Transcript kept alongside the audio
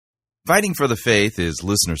Fighting for the Faith is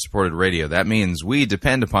listener-supported radio. That means we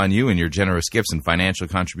depend upon you and your generous gifts and financial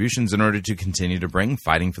contributions in order to continue to bring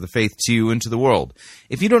Fighting for the Faith to you and to the world.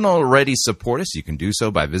 If you don't already support us, you can do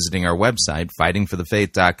so by visiting our website,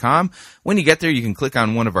 fightingforthefaith.com. When you get there, you can click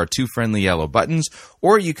on one of our two friendly yellow buttons,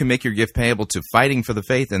 or you can make your gift payable to Fighting for the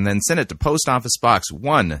Faith and then send it to Post Office Box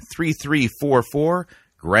 13344,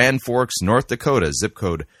 Grand Forks, North Dakota, zip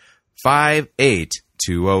code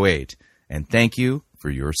 58208. And thank you for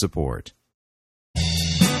your support.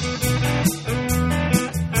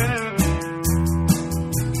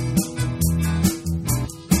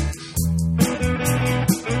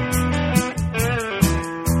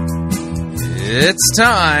 It's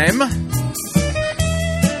time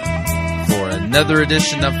for another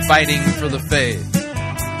edition of Fighting for the Faith.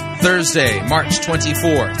 Thursday, March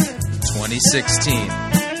 24th, 2016.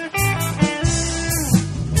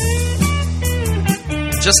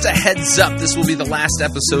 Just a heads up, this will be the last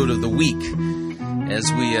episode of the week. As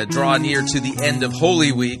we draw near to the end of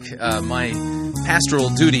Holy Week, my pastoral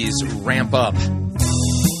duties ramp up.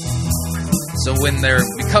 So when there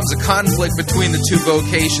becomes a conflict between the two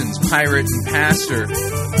vocations, pirate and pastor,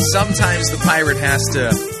 sometimes the pirate has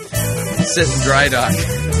to sit in dry dock.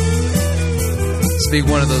 It's be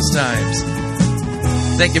one of those times.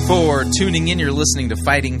 Thank you for tuning in. You're listening to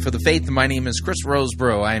Fighting for the Faith. My name is Chris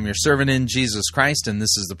Rosebrough. I am your servant in Jesus Christ, and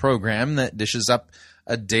this is the program that dishes up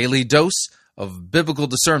a daily dose of biblical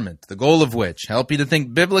discernment, the goal of which, help you to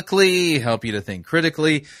think biblically, help you to think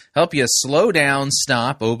critically, help you slow down,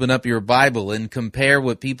 stop, open up your Bible, and compare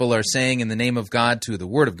what people are saying in the name of God to the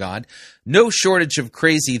Word of God. No shortage of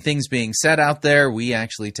crazy things being said out there. We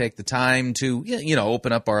actually take the time to,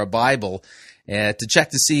 open up our Bible to check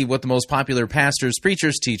to see what the most popular pastors,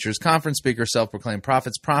 preachers, teachers, conference speakers, self-proclaimed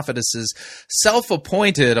prophets, prophetesses,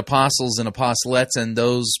 self-appointed apostles and apostolettes, and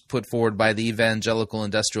those put forward by the evangelical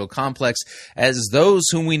industrial complex as those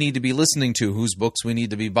whom we need to be listening to, whose books we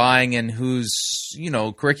need to be buying, and whose,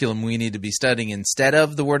 curriculum we need to be studying instead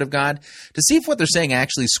of the Word of God, to see if what they're saying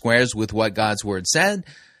actually squares with what God's Word says,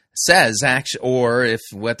 or if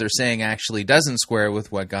what they're saying actually doesn't square with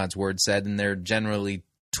what God's Word said, and they're generally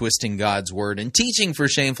twisting God's Word and teaching for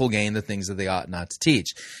shameful gain the things that they ought not to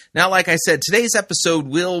teach. Now, like I said, today's episode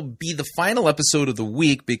will be the final episode of the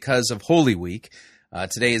week because of Holy Week.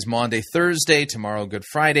 Today is Maundy, Thursday, tomorrow Good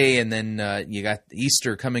Friday, and then you got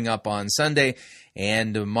Easter coming up on Sunday.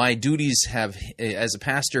 And my duties as a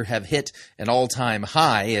pastor have hit an all-time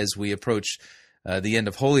high as we approach the end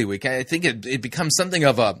of Holy Week. I think it becomes something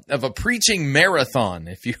of a preaching marathon,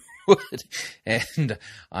 if you would, and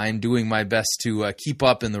I'm doing my best to keep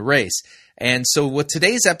up in the race. And so with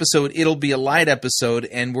today's episode, it'll be a light episode,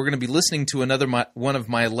 and we're going to be listening to one of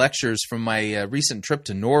my lectures from my recent trip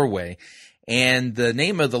to Norway. And the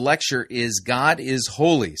name of the lecture is God is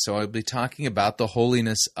Holy. So I'll be talking about the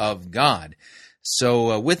holiness of God.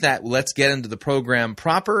 So with that, let's get into the program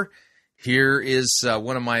proper. Here is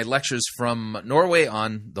one of my lectures from Norway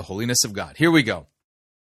on the holiness of God. Here we go.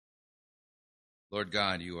 Lord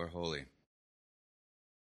God, you are holy.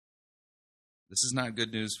 This is not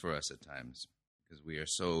good news for us at times, because we are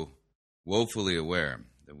so woefully aware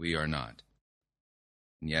that we are not.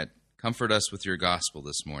 And yet, comfort us with your gospel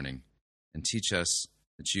this morning, and teach us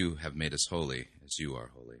that you have made us holy as you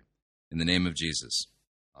are holy. In the name of Jesus,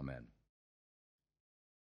 amen.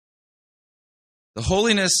 The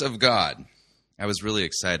holiness of God. I was really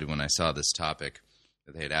excited when I saw this topic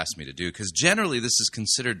that they had asked me to do, because generally this is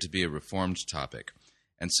considered to be a Reformed topic.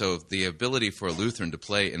 And so the ability for a Lutheran to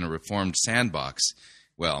play in a Reformed sandbox,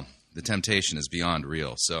 well, the temptation is beyond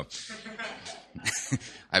real. So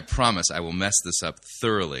I promise I will mess this up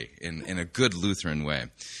thoroughly in a good Lutheran way.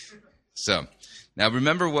 So now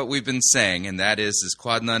remember what we've been saying, and that is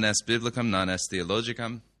quod non est biblicum, non est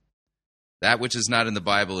theologicum. That which is not in the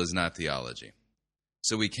Bible is not theology.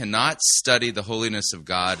 So we cannot study the holiness of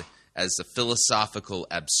God as a philosophical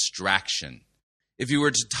abstraction. If you were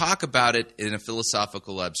to talk about it in a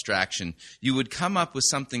philosophical abstraction, you would come up with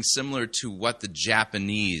something similar to what the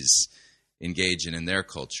Japanese engage in their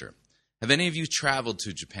culture. Have any of you traveled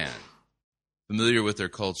to Japan? Familiar with their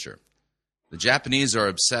culture? The Japanese are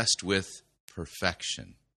obsessed with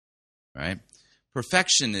perfection, right?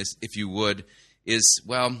 Perfection is, if you would,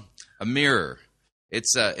 a mirror.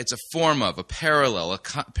 It's a form of, a parallel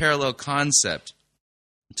concept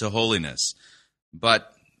to holiness.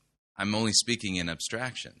 But I'm only speaking in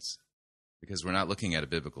abstractions because we're not looking at a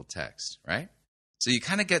biblical text, right? So you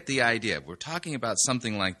kind of get the idea. We're talking about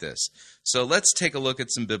something like this. So let's take a look at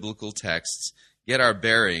some biblical texts, get our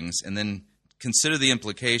bearings, and then consider the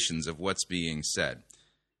implications of what's being said.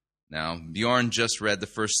 Now, Bjorn just read the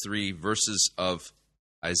first 3 verses of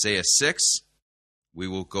Isaiah 6. We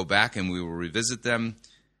will go back and we will revisit them.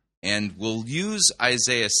 And we'll use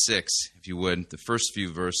Isaiah 6, if you would, the first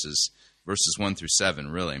few verses 1 through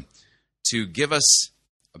 7, really, to give us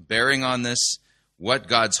a bearing on this, what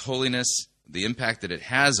God's holiness, the impact that it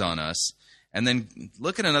has on us, and then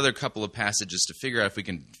look at another couple of passages to figure out if we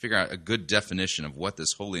can figure out a good definition of what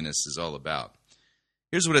this holiness is all about.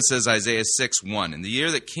 Here's what it says, Isaiah 6:1. In the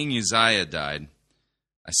year that King Uzziah died,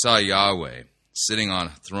 I saw Yahweh sitting on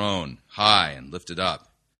a throne, high and lifted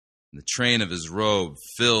up, and the train of his robe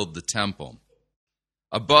filled the temple.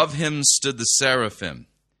 Above him stood the seraphim.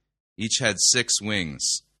 Each had 6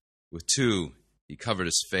 wings. With 2 he covered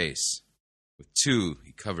his face. With 2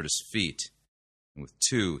 he covered his feet. And with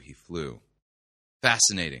 2 he flew.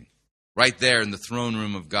 Fascinating. Right there in the throne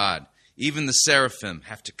room of God. Even the seraphim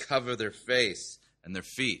have to cover their face and their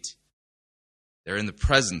feet. They're in the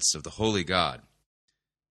presence of the holy God.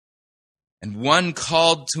 And one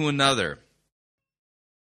called to another.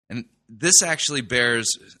 And this actually bears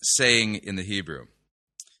saying in the Hebrew.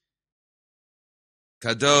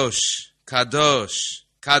 Kadosh, Kadosh,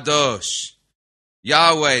 Kadosh,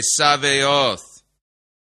 Yahweh Sabaoth,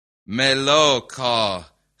 Melo Kol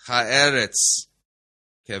Haaretz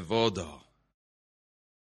Kevodo.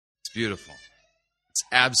 It's beautiful. It's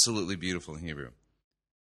absolutely beautiful in Hebrew.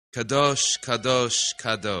 Kadosh, Kadosh,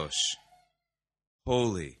 Kadosh.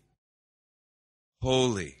 Holy,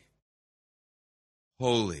 holy,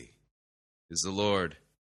 holy is the Lord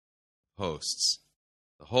of hosts.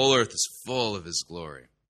 The whole earth is full of his glory.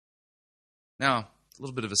 Now, a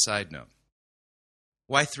little bit of a side note.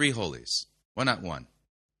 Why 3 holies? Why not 1?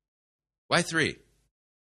 Why 3?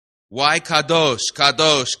 Why Kadosh,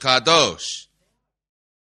 Kadosh, Kadosh?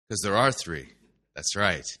 Because there are 3. That's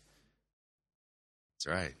right. That's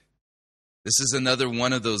right. This is another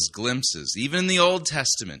one of those glimpses. Even in the Old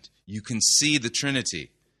Testament, you can see the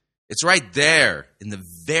Trinity. It's right there in the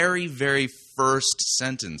very, very first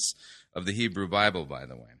sentence of the Hebrew Bible, by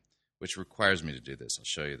the way, which requires me to do this. I'll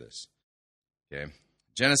show you this. Okay,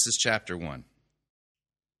 Genesis chapter 1.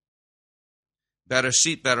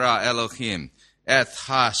 Bereshit bara Elohim et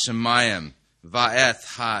ha-shemayim va'et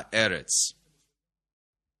ha-eretz.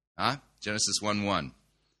 Genesis 1:1.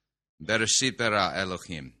 Bereshit bara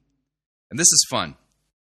Elohim. And this is fun.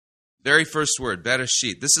 Very first word,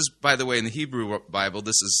 Bereshit. This is, by the way, in the Hebrew Bible,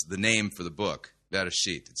 this is the name for the book,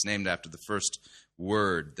 Bereshit. It's named after the first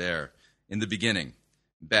word there. In the beginning.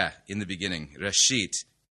 Be, in the beginning. Reshit.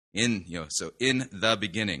 So in the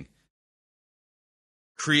beginning.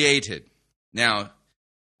 Created. Now,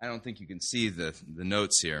 I don't think you can see the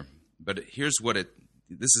notes here, but here's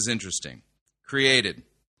this is interesting. Created.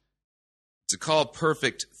 It's a called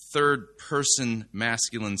perfect third person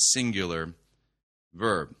masculine singular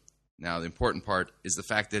verb. Now, the important part is the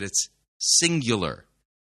fact that it's singular.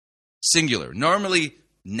 Singular. Normally,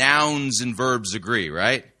 nouns and verbs agree,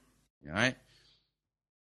 right? All right?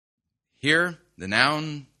 Here, the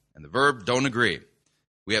noun and the verb don't agree.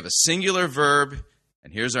 We have a singular verb,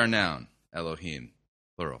 and here's our noun, Elohim,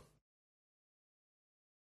 plural.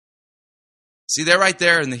 See, they're right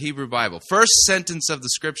there in the Hebrew Bible. First sentence of the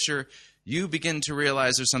scripture, you begin to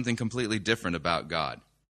realize there's something completely different about God.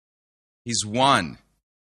 He's one,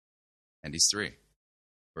 and he's 3.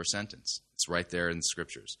 First sentence. It's right there in the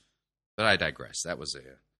scriptures. But I digress. That was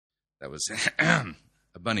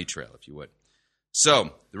a bunny trail, if you would.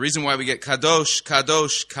 So, the reason why we get Kadosh,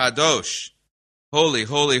 Kadosh, Kadosh, holy,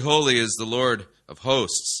 holy, holy is the Lord of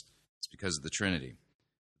hosts. It's because of the Trinity.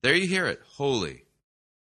 There you hear it. Holy,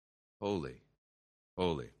 holy,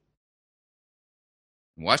 holy.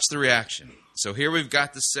 Watch the reaction. So here we've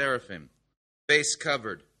got the seraphim. Face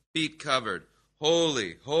covered, feet covered.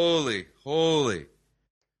 Holy, holy, holy.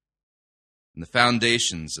 And the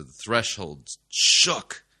foundations of the thresholds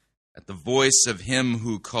shook at the voice of him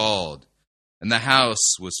who called, and the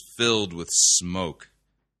house was filled with smoke.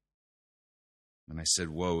 And I said,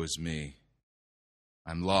 woe is me.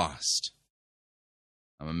 I'm lost.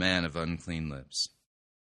 I'm a man of unclean lips.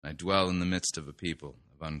 I dwell in the midst of a people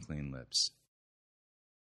of unclean lips.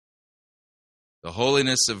 The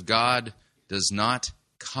holiness of God does not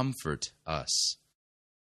comfort us,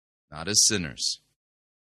 not as sinners.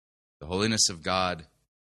 The holiness of God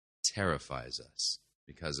terrifies us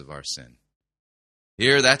because of our sin.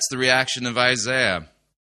 Here, that's the reaction of Isaiah.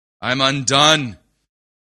 I'm undone.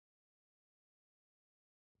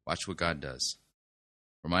 Watch what God does.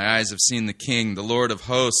 For my eyes have seen the King, the Lord of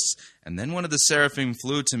hosts. And then one of the seraphim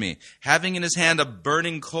flew to me, having in his hand a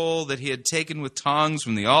burning coal that he had taken with tongs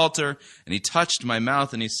from the altar. And he touched my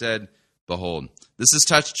mouth, and he said, behold, this has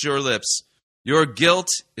touched your lips. Your guilt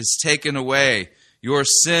is taken away. Your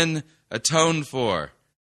sin atoned for.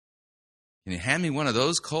 Can you hand me one of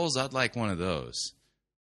those coals? I'd like one of those.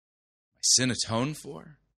 My sin atoned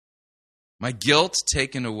for? My guilt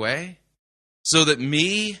taken away? So that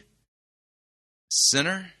me,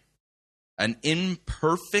 sinner, an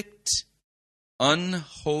imperfect,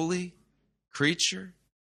 unholy creature,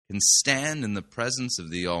 can stand in the presence of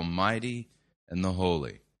the Almighty and the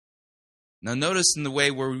Holy. Now notice in the way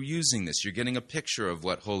we're using this, you're getting a picture of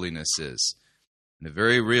what holiness is. In a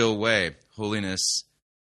very real way, holiness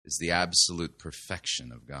is the absolute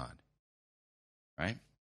perfection of God. Right?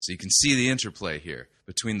 So you can see the interplay here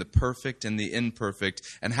between the perfect and the imperfect,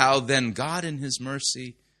 and how then God in his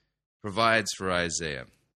mercy provides for Isaiah.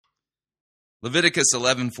 Leviticus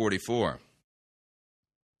 11:44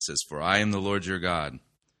 says, "For I am the Lord your God.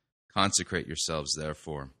 Consecrate yourselves,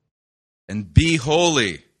 therefore, and be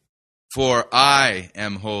holy, for I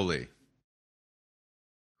am holy."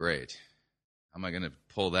 Great. How am I going to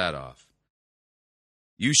pull that off?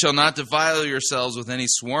 "You shall not defile yourselves with any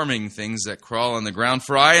swarming things that crawl on the ground,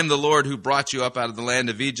 for I am the Lord who brought you up out of the land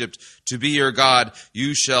of Egypt to be your God.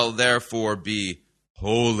 You shall therefore be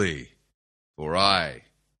holy, for I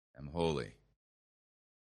am holy."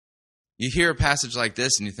 You hear a passage like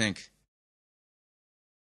this and you think,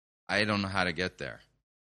 I don't know how to get there.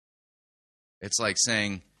 It's like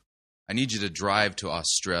saying, I need you to drive to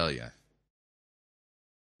Australia.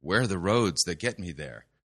 Where are the roads that get me there,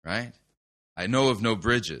 right? I know of no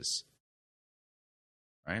bridges,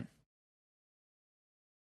 right?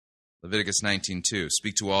 Leviticus 19:2,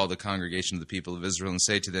 "Speak to all the congregation of the people of Israel and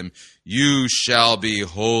say to them, you shall be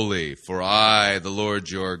holy, for I, the Lord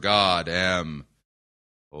your God, am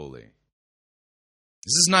holy."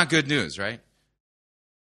 This is not good news, right?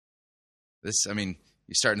 You're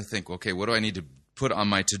starting to think, okay, what do I need to put on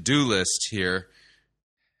my to-do list here?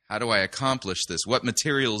 How do I accomplish this? What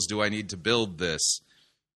materials do I need to build this?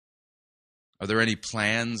 Are there any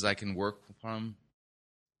plans I can work from?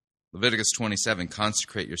 Leviticus 27,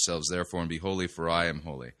 "Consecrate yourselves, therefore, and be holy, for I am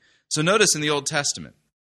holy." So notice in the Old Testament,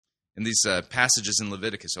 in these passages in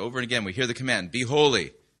Leviticus, over and again, we hear the command, be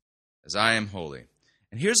holy, as I am holy.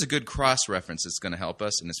 And here's a good cross-reference that's going to help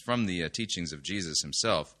us, and it's from the teachings of Jesus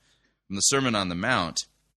himself. From the Sermon on the Mount,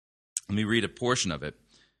 let me read a portion of it.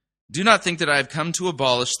 "Do not think that I have come to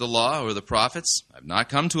abolish the law or the prophets. I have not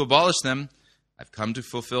come to abolish them. I've come to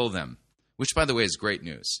fulfill them." Which, by the way, is great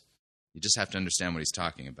news. You just have to understand what he's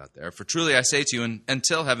talking about there. "For truly I say to you,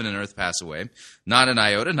 until heaven and earth pass away, not an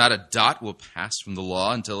iota, not a dot will pass from the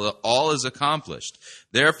law until all is accomplished.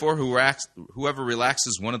 Therefore, whoever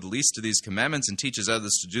relaxes one of the least of these commandments and teaches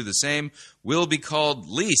others to do the same will be called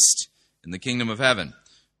least in the kingdom of heaven.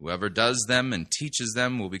 Whoever does them and teaches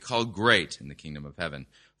them will be called great in the kingdom of heaven.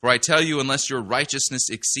 For I tell you, unless your righteousness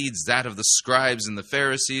exceeds that of the scribes and the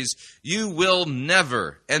Pharisees, you will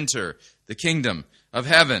never enter the kingdom of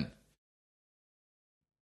heaven."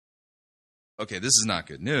 Okay, this is not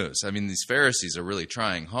good news. These Pharisees are really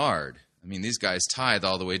trying hard. These guys tithe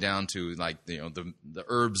all the way down to the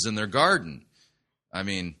herbs in their garden.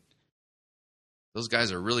 Those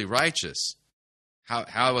guys are really righteous.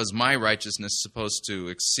 How is my righteousness supposed to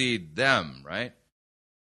exceed them, right?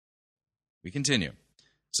 We continue.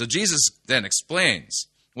 So Jesus then explains,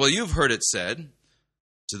 "Well, you've heard it said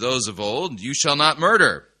to those of old, you shall not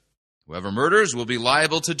murder. Whoever murders will be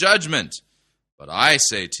liable to judgment. But I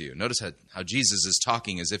say to you," notice how Jesus is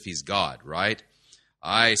talking as if he's God, right?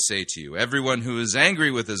 "I say to you, everyone who is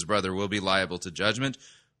angry with his brother will be liable to judgment.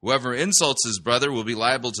 Whoever insults his brother will be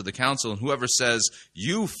liable to the council, and whoever says,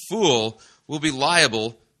 'You fool,' will be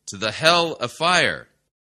liable to the hell of fire."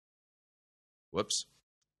 Whoops.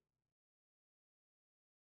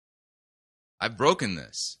 I've broken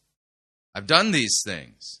this. I've done these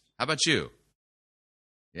things. How about you?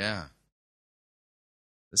 Yeah.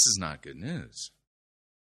 This is not good news.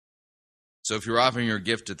 "So if you're offering your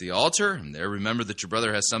gift at the altar, and there remember that your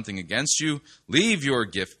brother has something against you, leave your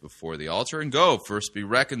gift before the altar and go. First be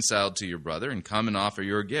reconciled to your brother and come and offer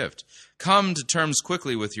your gift. Come to terms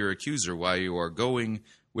quickly with your accuser while you are going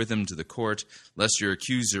with him to the court, lest your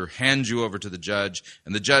accuser hand you over to the judge,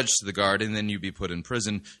 and the judge to the guard, and then you be put in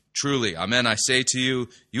prison. Truly, amen, I say to you,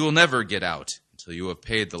 you will never get out until you have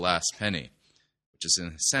paid the last penny." Which is, in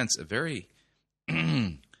a sense, a very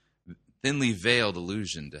thinly veiled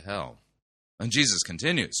allusion to hell. And Jesus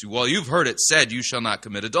continues, "Well, you've heard it said, you shall not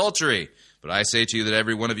commit adultery. But I say to you that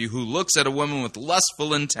every one of you who looks at a woman with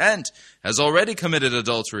lustful intent has already committed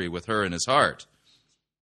adultery with her in his heart.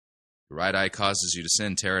 Your right eye causes you to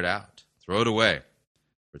sin, tear it out. Throw it away.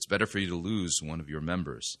 For it's better for you to lose one of your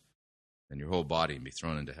members than your whole body and be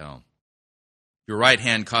thrown into hell. If your right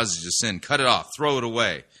hand causes you to sin, cut it off, throw it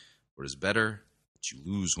away. For it is better that you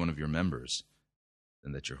lose one of your members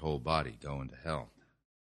than that your whole body go into hell.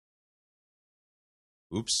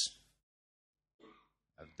 Oops.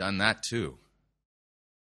 I've done that too.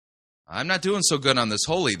 I'm not doing so good on this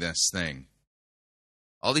holiness thing.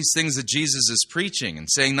 All these things that Jesus is preaching and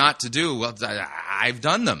saying not to do, well, I've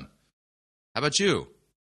done them. How about you?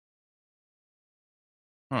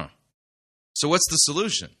 So what's the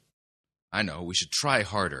solution? I know, we should try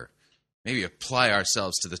harder. Maybe apply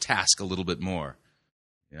ourselves to the task a little bit more.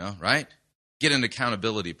 Right? Get an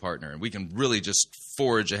accountability partner, and we can really just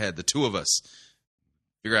forge ahead, the two of us.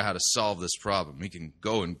 Figure out how to solve this problem. We can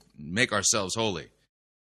go and make ourselves holy.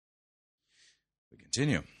 We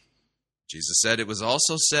continue. Jesus said, "It was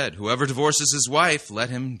also said, whoever divorces his wife,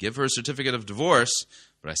 let him give her a certificate of divorce.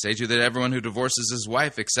 But I say to you that everyone who divorces his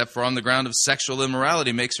wife, except for on the ground of sexual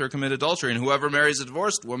immorality, makes her commit adultery. And whoever marries a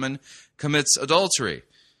divorced woman commits adultery."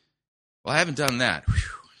 Well, I haven't done that. Whew.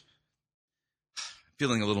 I'm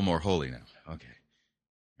feeling a little more holy now. Okay.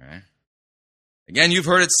 All right. Again, you've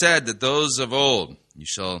heard it said that those of old, you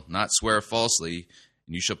shall not swear falsely,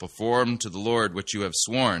 and you shall perform to the Lord what you have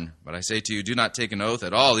sworn. But I say to you, do not take an oath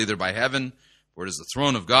at all, either by heaven, for it is the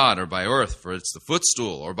throne of God, or by earth, for it's the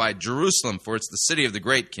footstool, or by Jerusalem, for it's the city of the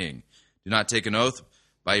great king. Do not take an oath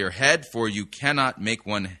by your head, for you cannot make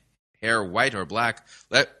one hair white or black.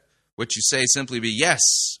 Let what you say simply be yes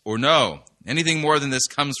or no. Anything more than this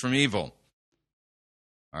comes from evil.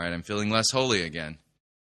 All right, I'm feeling less holy again.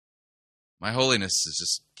 My holiness is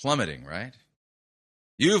just plummeting, right?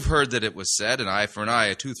 You've heard that it was said, an eye for an eye,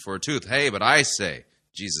 a tooth for a tooth. Hey, but I say,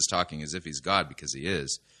 Jesus talking as if he's God, because he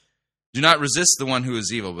is, do not resist the one who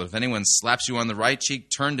is evil, but if anyone slaps you on the right cheek,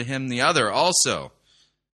 turn to him the other also.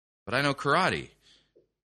 But I know karate.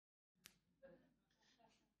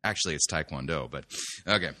 Actually, it's taekwondo, but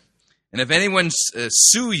okay. And if anyone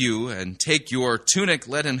sue you and take your tunic,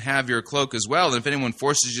 let him have your cloak as well. And if anyone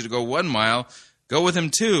forces you to go 1 mile, go with him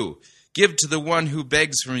 2. Give to the one who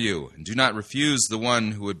begs from you, and do not refuse the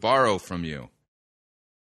one who would borrow from you.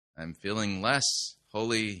 I'm feeling less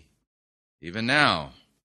holy even now.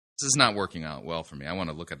 This is not working out well for me. I want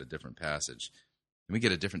to look at a different passage. Can we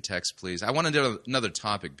get a different text, please? I want to do another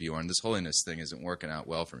topic, Bjorn. This holiness thing isn't working out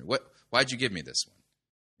well for me. Why'd you give me this one?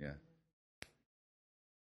 Yeah.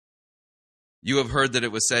 You have heard that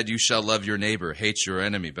it was said, you shall love your neighbor, hate your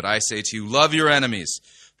enemy. But I say to you, love your enemies.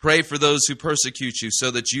 Pray for those who persecute you, so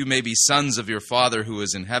that you may be sons of your Father who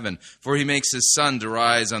is in heaven. For he makes his sun to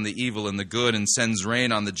rise on the evil and the good, and sends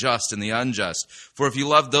rain on the just and the unjust. For if you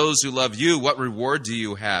love those who love you, what reward do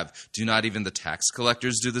you have? Do not even the tax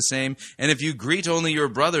collectors do the same? And if you greet only your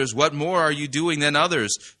brothers, what more are you doing than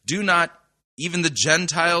others? Do not even the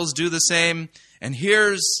Gentiles do the same? And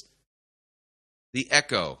here's the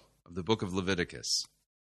echo of the book of Leviticus.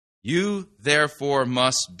 You therefore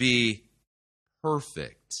must be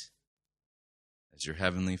perfect, as your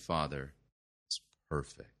heavenly Father is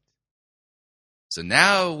perfect. So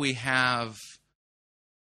now we have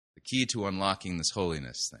the key to unlocking this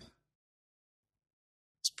holiness thing.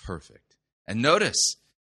 It's perfect. And notice,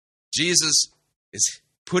 Jesus is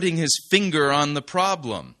putting his finger on the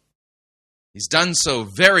problem. He's done so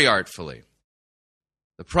very artfully.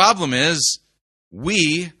 The problem is,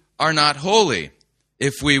 we are not holy.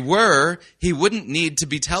 If we were, he wouldn't need to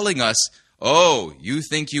be telling us, oh, you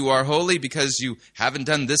think you are holy because you haven't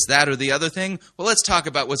done this, that, or the other thing? Well, let's talk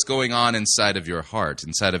about what's going on inside of your heart,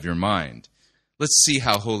 inside of your mind. Let's see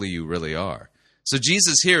how holy you really are. So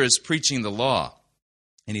Jesus here is preaching the law,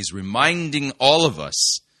 and he's reminding all of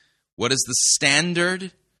us, what is the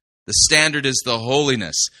standard? The standard is the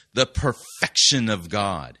holiness, the perfection of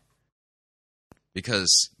God.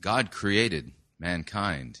 Because God created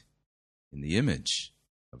mankind in the image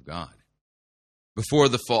of God. Before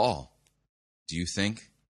the fall, do you think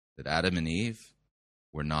that Adam and Eve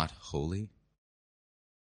were not holy?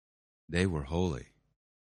 They were holy.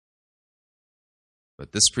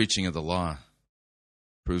 But this preaching of the law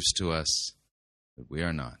proves to us that we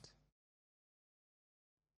are not.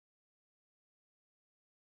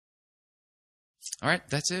 All right,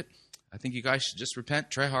 that's it. I think you guys should just repent,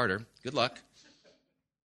 try harder. Good luck.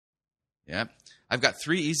 Yeah. I've got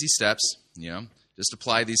 3 easy steps, just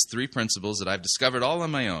apply these 3 principles that I've discovered all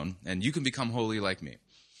on my own, and you can become holy like me.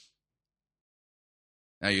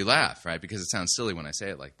 Now you laugh, right? Because it sounds silly when I say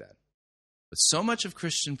it like that. But so much of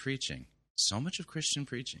Christian preaching,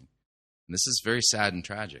 and this is very sad and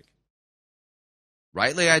tragic,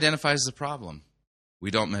 rightly identifies the problem.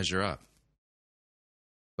 We don't measure up.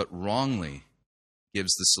 But wrongly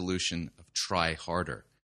gives the solution of try harder.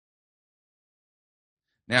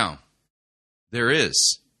 Now, there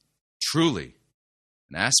is truly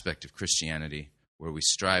an aspect of Christianity where we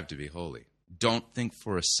strive to be holy. Don't think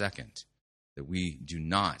for a second that we do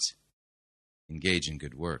not engage in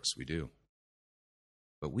good works. We do.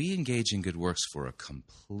 But we engage in good works for a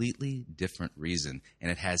completely different reason,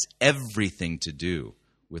 and it has everything to do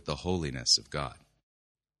with the holiness of God.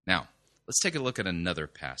 Now, let's take a look at another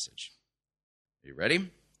passage. Are you ready?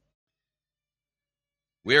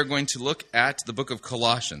 We are going to look at the book of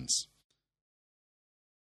Colossians.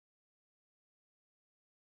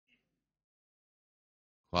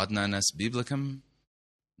 Quod non est biblicum,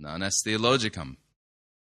 non est theologicum.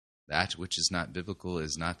 That which is not biblical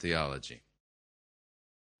is not theology.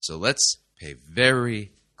 So let's pay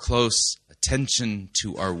very close attention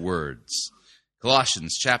to our words.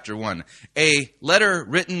 Colossians chapter 1, a letter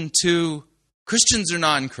written to Christians or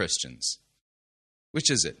non-Christians? Which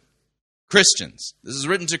is it? Christians. This is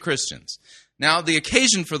written to Christians. Now, the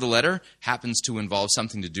occasion for the letter happens to involve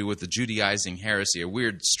something to do with the Judaizing heresy, a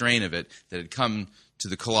weird strain of it that had come to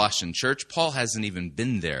the Colossian church. Paul hasn't even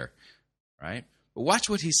been there, right? But watch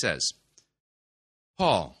what he says.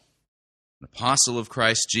 Paul, an apostle of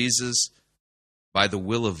Christ Jesus, by the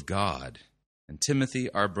will of God, and Timothy,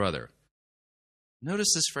 our brother.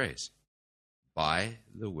 Notice this phrase, by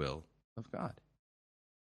the will of God.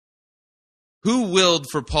 Who willed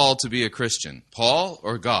for Paul to be a Christian? Paul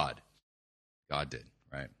or God? God did,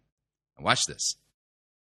 right? Now watch this.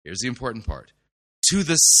 Here's the important part. To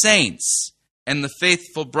the saints and the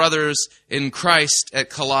faithful brothers in Christ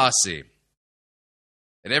at Colossae.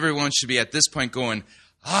 And everyone should be at this point going,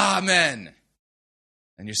 Amen.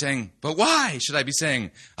 And you're saying, but why should I be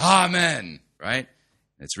saying Amen? Right?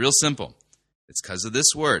 It's real simple. It's because of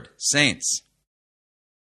this word, saints.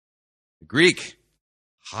 The Greek,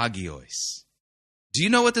 hagios. Do you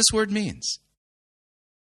know what this word means?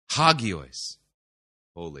 Hagios,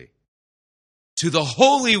 holy. To the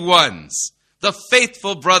holy ones, the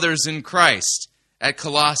faithful brothers in Christ at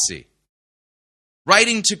Colossae.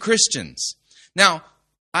 Writing to Christians. Now,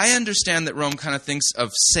 I understand that Rome kind of thinks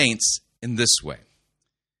of saints in this way.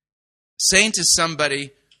 Saint is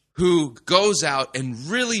somebody who goes out and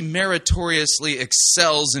really meritoriously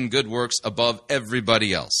excels in good works above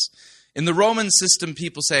everybody else. In the Roman system,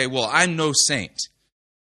 people say, well, I'm no saint.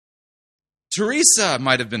 Teresa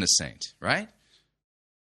might have been a saint, right?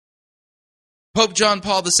 Pope John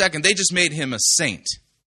Paul II, they just made him a saint.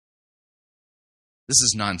 This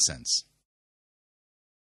is nonsense.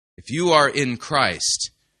 If you are in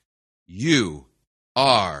Christ, you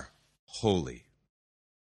are holy.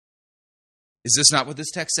 Is this not what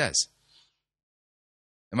this text says?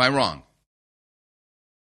 Am I wrong?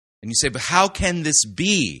 And you say, but how can this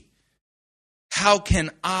be? How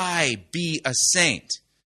can I be a saint?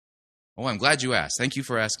 Oh, I'm glad you asked. Thank you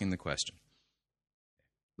for asking the question.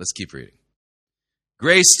 Let's keep reading.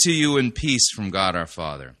 Grace to you and peace from God our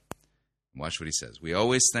Father. Watch what he says. We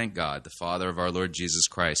always thank God, the Father of our Lord Jesus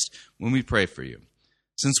Christ, when we pray for you.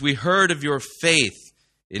 Since we heard of your faith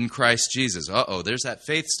in Christ Jesus. There's that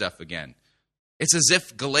faith stuff again. It's as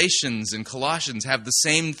if Galatians and Colossians have the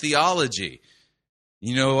same theology.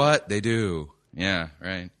 You know what? They do. Yeah,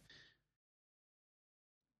 right.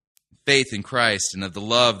 Faith in Christ and of the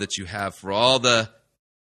love that you have for all the,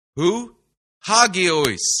 who?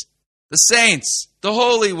 Hagios, the saints, the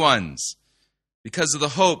holy ones, because of the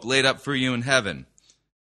hope laid up for you in heaven.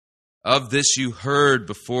 Of this you heard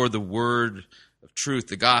before the word of truth,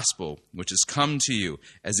 the gospel, which has come to you,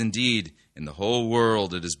 as indeed in the whole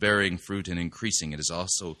world it is bearing fruit and increasing. It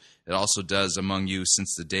also does among you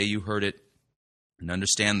since the day you heard it, and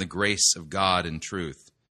understand the grace of God in truth.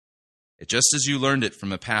 Just as you learned it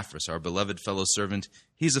from Epaphras, our beloved fellow servant,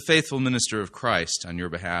 he's a faithful minister of Christ on your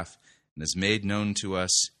behalf, and has made known to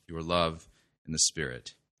us your love in the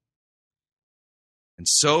Spirit. And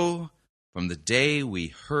so, from the day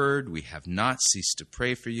we heard, we have not ceased to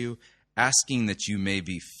pray for you, asking that you may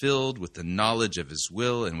be filled with the knowledge of his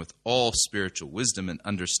will and with all spiritual wisdom and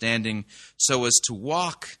understanding, so as to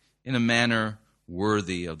walk in a manner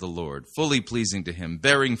worthy of the Lord, fully pleasing to him,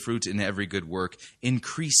 bearing fruit in every good work,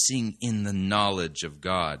 increasing in the knowledge of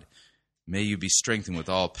God. May you be strengthened with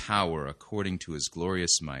all power according to his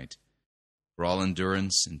glorious might, for all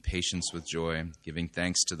endurance and patience with joy, giving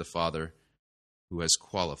thanks to the Father who has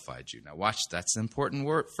qualified you. Now watch, that's an important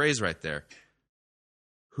phrase right there.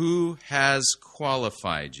 Who has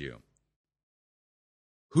qualified you?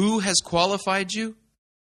 Who has qualified you?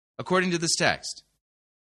 According to this text.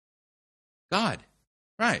 God,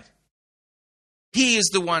 right. He is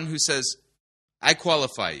the one who says, I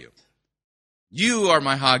qualify you. You are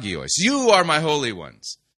my hagios. You are my holy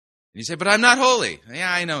ones. And you say, but I'm not holy.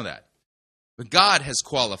 Yeah, I know that. But God has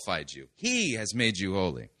qualified you. He has made you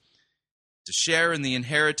holy. To share in the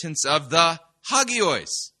inheritance of the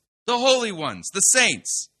hagios, the holy ones, the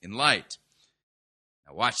saints in light.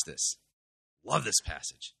 Now watch this. Love this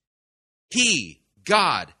passage. He,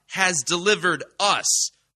 God, has delivered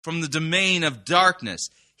us from the domain of darkness.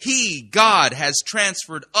 He, God, has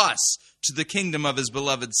transferred us to the kingdom of his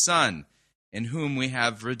beloved Son, in whom we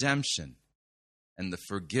have redemption and the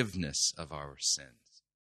forgiveness of our sins.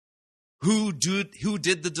 Who did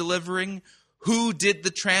the delivering? Who did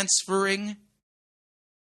the transferring?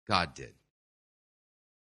 God did.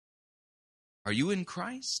 Are you in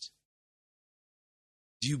Christ?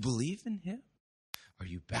 Do you believe in him? Are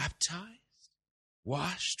you baptized,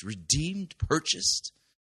 washed, redeemed, purchased?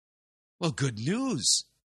 Well, good news.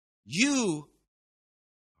 You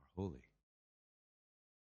are holy.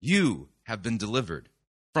 You have been delivered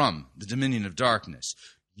from the dominion of darkness.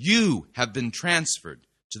 You have been transferred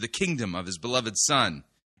to the kingdom of his beloved Son.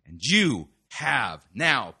 And you have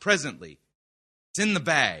now, presently, it's in the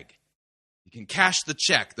bag. You can cash the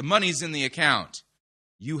check. The money's in the account.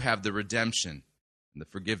 You have the redemption and the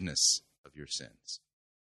forgiveness of your sins.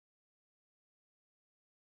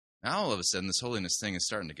 Now, all of a sudden, this holiness thing is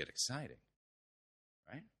starting to get exciting.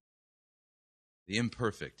 Right? The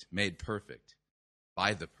imperfect made perfect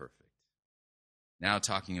by the perfect. Now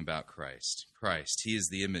talking about Christ. Christ, he is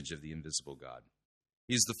the image of the invisible God.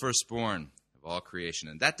 He's the firstborn of all creation.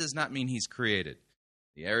 And that does not mean he's created.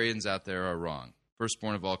 The Arians out there are wrong.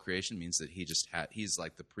 Firstborn of all creation means that he's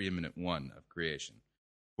like the preeminent one of creation.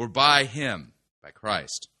 For by him, by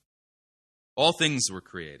Christ, all things were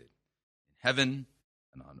created, in heaven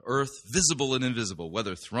and on earth, visible and invisible,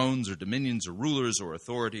 whether thrones or dominions or rulers or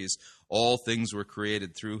authorities, all things were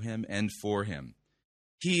created through him and for him.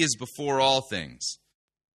 He is before all things,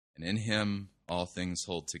 and in him all things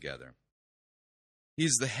hold together. He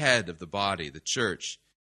is the head of the body, the church.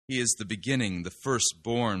 He is the beginning, the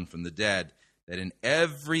firstborn from the dead, that in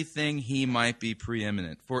everything he might be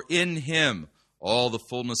preeminent. For in him all the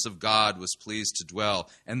fullness of God was pleased to dwell,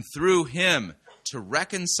 and through him to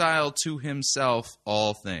reconcile to himself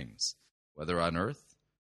all things, whether on earth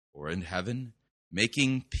or in heaven,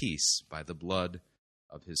 making peace by the blood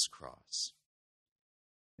of his cross.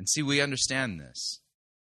 And see, we understand this.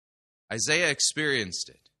 Isaiah experienced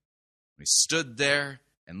it. He stood there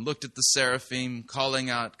and looked at the seraphim calling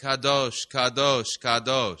out, Kadosh, Kadosh,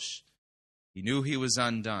 Kadosh. He knew he was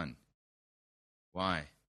undone. Why?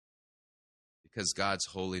 Because God's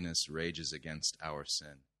holiness rages against our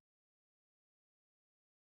sin.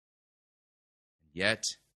 Yet,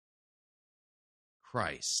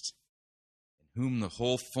 Christ, in whom the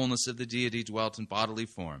whole fullness of the deity dwelt in bodily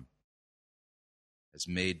form, has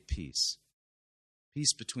made peace.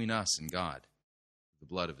 Peace between us and God, the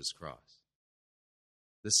blood of his cross.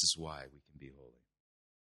 This is why we can be holy.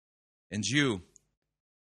 And you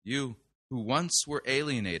who once were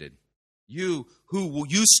alienated, you who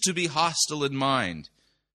used to be hostile in mind,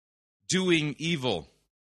 doing evil,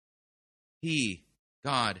 he,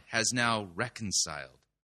 God, has now reconciled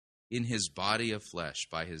in his body of flesh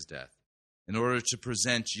by his death, in order to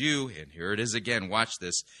present you, and here it is again, watch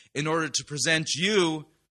this, in order to present you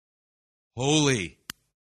holy,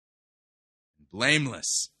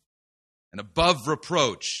 blameless, and above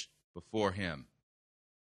reproach before him.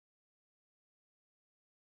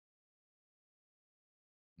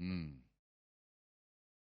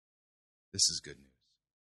 This is good news.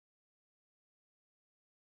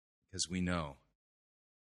 Because we know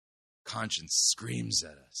conscience screams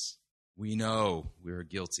at us. We know we are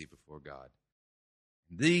guilty before God.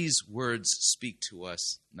 These words speak to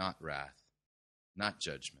us not wrath, not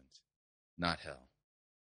judgment, not hell,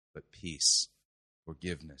 but peace,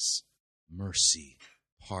 forgiveness, mercy,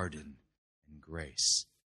 pardon, and grace.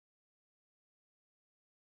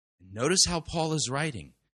 And notice how Paul is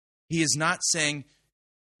writing. He is not saying,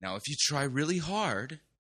 now if you try really hard,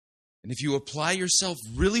 and if you apply yourself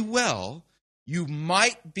really well, you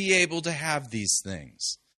might be able to have these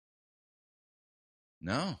things.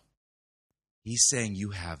 No. He's saying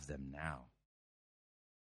you have them now.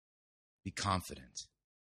 Be confident.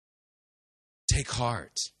 Take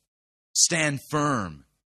heart. Stand firm.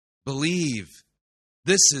 Believe.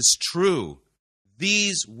 This is true.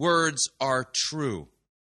 These words are true.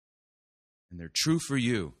 And they're true for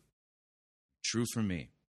you. True for me.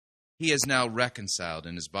 He has now reconciled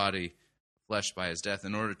in his body flesh by his death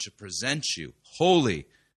in order to present you holy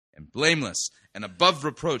and blameless and above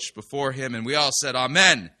reproach before him. And we all said,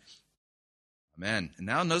 Amen. Amen. And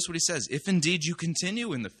now notice what he says. If indeed you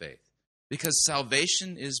continue in the faith, because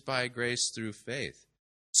salvation is by grace through faith.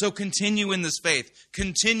 So continue in this faith.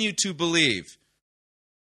 Continue to believe.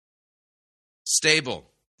 Stable,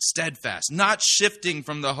 steadfast, not shifting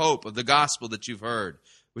from the hope of the gospel that you've heard,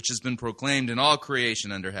 which has been proclaimed in all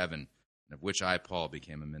creation under heaven, and of which I, Paul,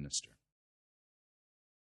 became a minister.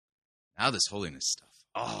 Now this holiness stuff.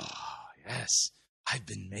 Oh, yes. I've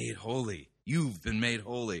been made holy. You've been made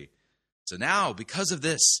holy. So now, because of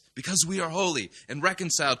this, because we are holy and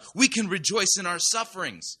reconciled, we can rejoice in our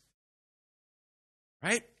sufferings.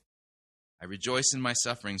 Right? I rejoice in my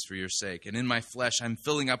sufferings for your sake, and in my flesh I'm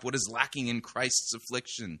filling up what is lacking in Christ's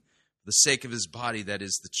affliction for the sake of his body, that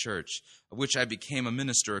is the church, of which I became a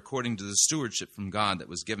minister according to the stewardship from God that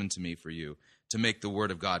was given to me for you, to make the word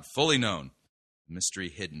of God fully known, a mystery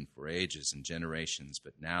hidden for ages and generations,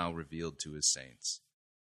 but now revealed to his saints.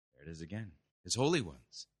 There it is again, his holy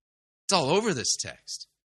ones. It's all over this text.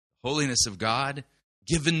 The holiness of God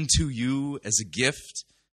given to you as a gift.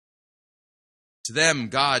 To them,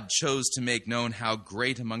 God chose to make known how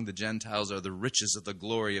great among the Gentiles are the riches of the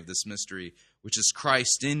glory of this mystery, which is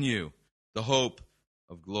Christ in you, the hope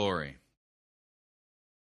of glory.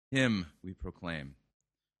 Him we proclaim,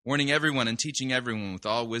 warning everyone and teaching everyone with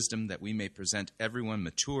all wisdom, that we may present everyone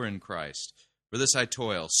mature in Christ. For this I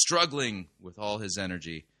toil, struggling with all his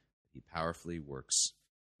energy, that he powerfully works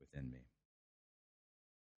within me.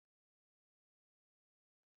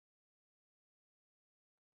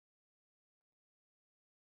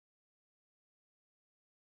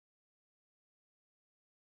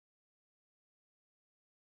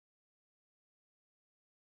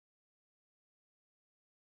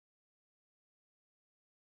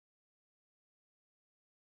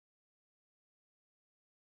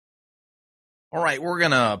 All right, we're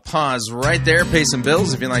going to pause right there, pay some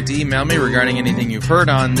bills. If you'd like to email me regarding anything you've heard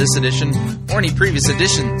on this edition or any previous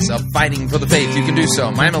editions of Fighting for the Faith, you can do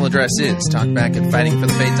so. My email address is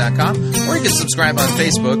talkback@fightingforthefaith.com, or you can subscribe on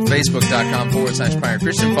Facebook, facebook.com/Pirate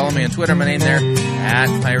Christian. Follow me on Twitter, my name there,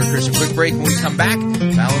 @Pirate Christian. Quick break. When we come back,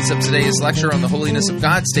 balance of today's lecture on the holiness of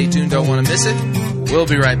God. Stay tuned, don't want to miss it. We'll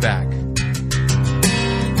be right back.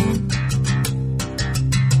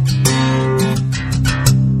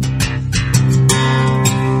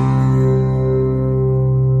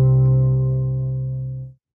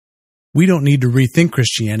 We don't need to rethink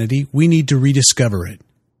Christianity. We need to rediscover it.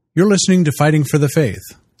 You're listening to Fighting for the Faith.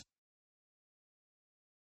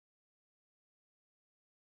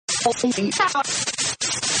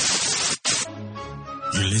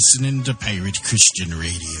 You're listening to Pirate Christian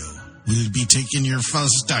Radio. We'll be taking your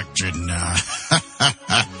false doctrine now.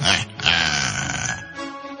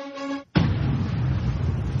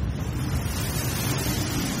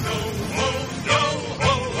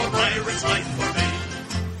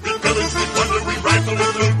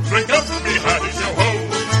 Drink up, me hearties, yo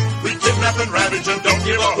ho. We kidnap and ravage and don't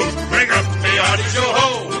give a hoot. Bring up, me hearties, yo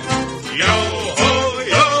ho. Yo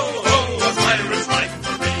ho, a pirate's life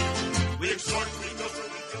for me. We exhort, we go for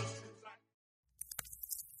we go.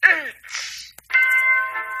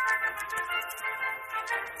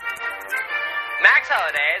 Max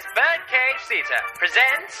Holliday's Birdcage Theater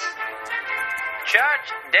presents Church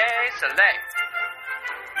Day Select.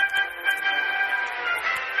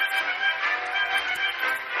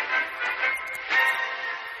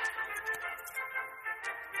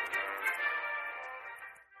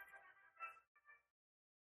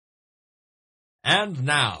 And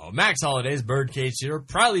now, Max Holliday's Birdcage Theater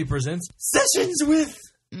proudly presents Sessions with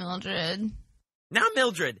Mildred. Now,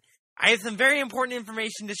 Mildred, I have some very important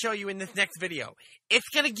information to show you in this next video. It's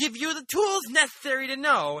going to give you the tools necessary to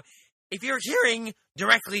know if you're hearing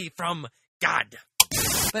directly from God.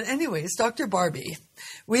 But anyways, Dr. Barbie,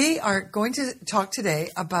 we are going to talk today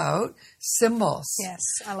about symbols. Yes,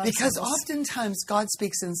 I love because symbols. Oftentimes God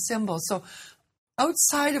speaks in symbols. So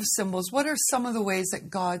outside of symbols, what are some of the ways that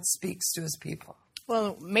God speaks to his people?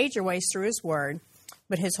 Well, major ways through his word,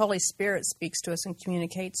 but his Holy Spirit speaks to us and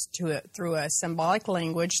communicates to it through a symbolic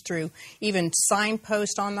language, through even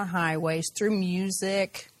signposts on the highways, through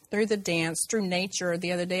music, through the dance, through nature.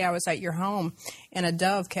 The other day I was at your home, and a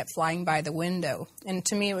dove kept flying by the window. And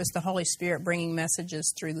to me, it was the Holy Spirit bringing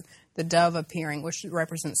messages through the dove appearing, which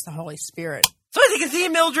represents the Holy Spirit. So as you can see,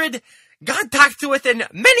 Mildred, God talks to us in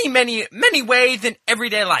many, many, many ways in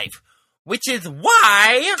everyday life, which is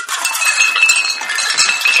why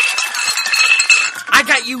I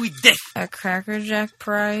got you this. A Cracker Jack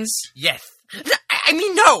prize? Yes. I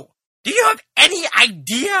mean, no. Do you have any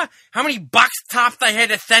idea how many box tops I had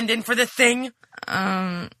to send in for this thing?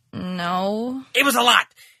 No. It was a lot.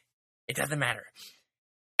 It doesn't matter.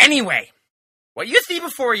 Anyway, what you see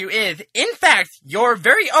before you is, in fact, your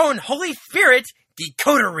very own Holy Spirit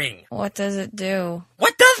decoder ring. What does it do?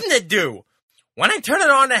 What doesn't it do? When I turn it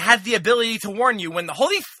on, it has the ability to warn you when the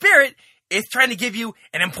Holy Spirit is trying to give you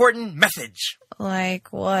an important message.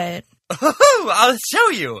 Like what? I'll show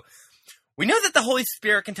you. We know that the Holy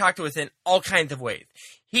Spirit can talk to us in all kinds of ways.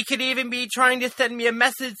 He could even be trying to send me a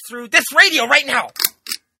message through this radio right now.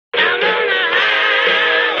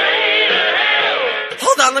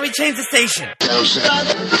 let me change the station.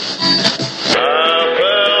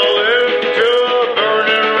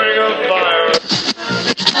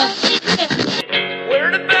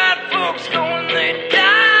 Where the bad folks go when they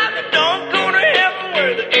die? They don't go to heaven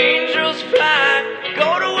where the angels fly.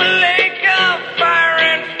 Go to a lake of fire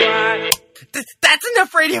and fry. That's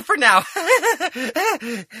enough radio for now.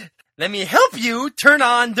 Let me help you turn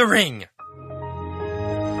on the ring.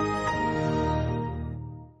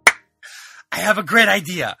 I have a great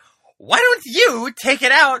idea. Why don't you take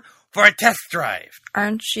it out for a test drive?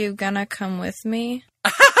 Aren't you gonna come with me?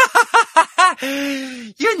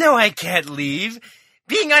 You know I can't leave.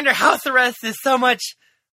 Being under house arrest is so much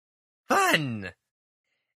fun.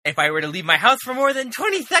 If I were to leave my house for more than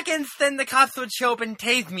 20 seconds, then the cops would show up and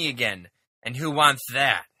tase me again. And who wants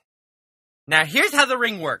that? Now here's how the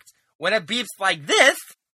ring works. When it beeps like this,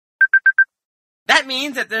 that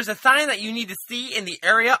means that there's a sign that you need to see in the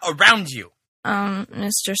area around you.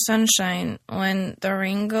 Mr. Sunshine, when the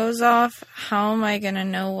ring goes off, how am I gonna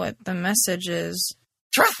know what the message is?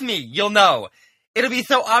 Trust me, you'll know. It'll be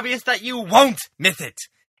so obvious that you won't miss it.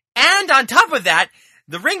 And on top of that,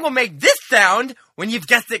 the ring will make this sound when you've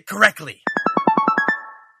guessed it correctly.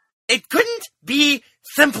 It couldn't be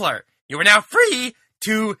simpler. You are now free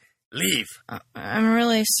to leave. I'm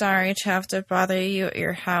really sorry to have to bother you at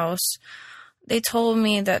your house. They told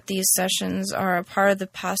me that these sessions are a part of the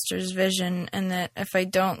pastor's vision and that if I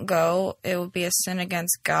don't go, it will be a sin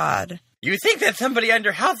against God. You think that somebody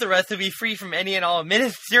under house arrest would be free from any and all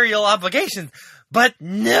ministerial obligations, but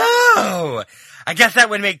no! I guess that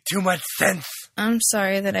would make too much sense. I'm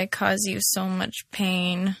sorry that I caused you so much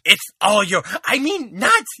pain. It's all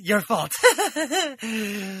not your fault.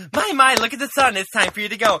 My, look at the sun. It's time for you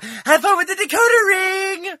to go. Have fun with the decoder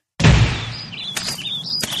ring!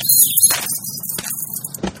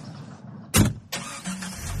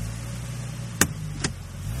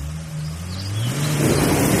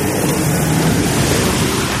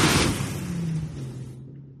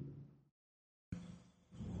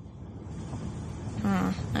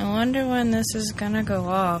 I wonder when this is gonna go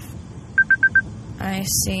off. I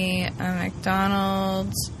see a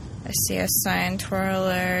McDonald's, I see a sign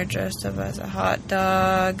twirler dressed up as a hot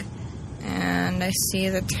dog, and I see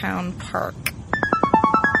the town park.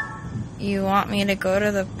 You want me to go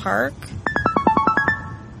to the park?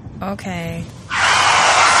 Okay.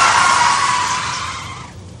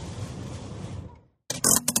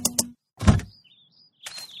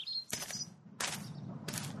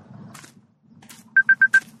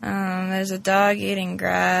 There's a dog eating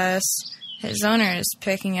grass. His owner is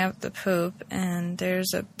picking up the poop, and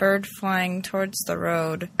there's a bird flying towards the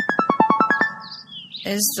road.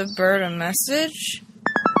 Is the bird a message?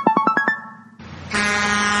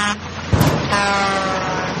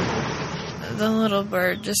 The little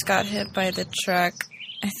bird just got hit by the truck.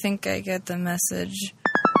 I think I get the message.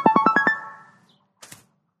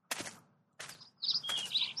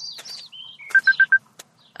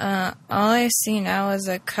 All I see now is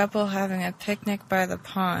a couple having a picnic by the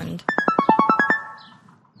pond.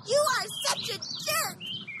 You are such a jerk!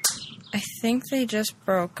 I think they just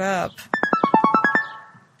broke up.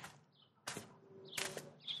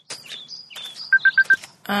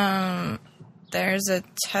 There's a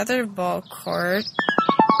tetherball court,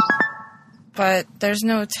 but there's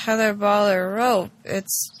no tetherball or rope.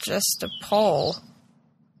 It's just a pole.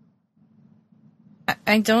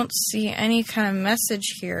 I don't see any kind of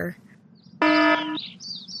message here.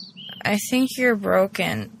 I think you're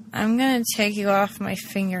broken. I'm gonna take you off my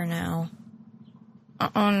finger now.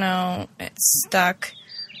 Oh no, it's stuck.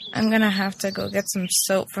 I'm gonna have to go get some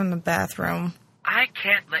soap from the bathroom. I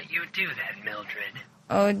can't let you do that, Mildred.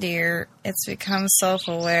 Oh dear, it's become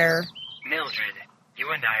self-aware. Mildred, you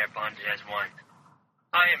and I are bonded as one.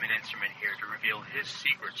 I am an instrument here to reveal his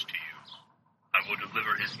secrets to you. I will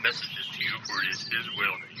deliver his messages to you, for it is his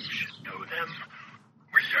will that you should know them.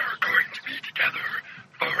 We are going to be together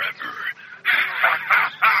forever.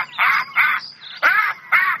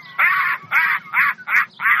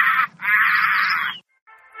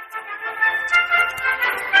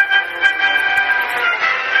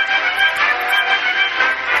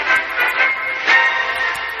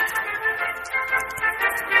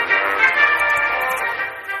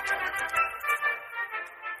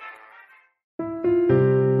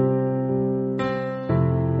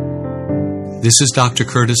 This is Dr.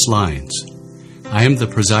 Curtis Lyons. I am the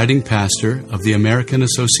presiding pastor of the American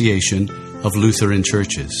Association of Lutheran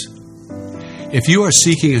Churches. If you are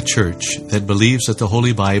seeking a church that believes that the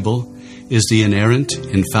Holy Bible is the inerrant,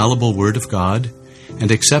 infallible Word of God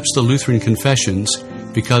and accepts the Lutheran confessions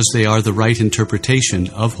because they are the right interpretation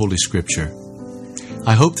of Holy Scripture,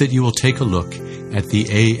 I hope that you will take a look at the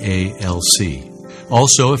AALC.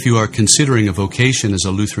 Also, if you are considering a vocation as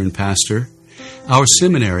a Lutheran pastor, our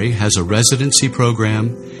seminary has a residency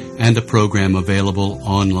program and a program available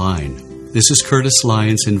online. This is Curtis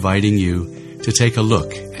Lyons inviting you to take a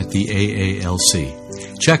look at the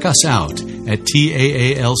AALC. Check us out at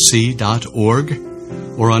taalc.org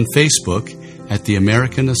or on Facebook at the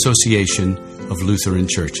American Association of Lutheran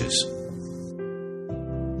Churches.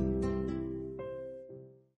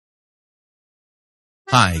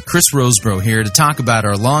 Hi, Chris Rosebrough here to talk about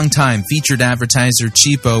our longtime featured advertiser,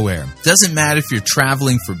 Cheapo Air. Doesn't matter if you're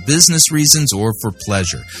traveling for business reasons or for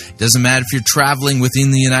pleasure. Doesn't matter if you're traveling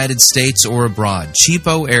within the United States or abroad.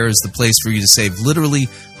 Cheapo Air is the place for you to save literally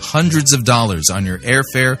hundreds of dollars on your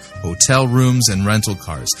airfare, hotel rooms, and rental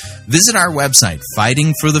cars. Visit our website,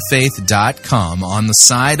 fightingforthefaith.com. On the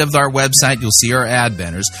side of our website, you'll see our ad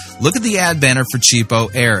banners. Look at the ad banner for Cheapo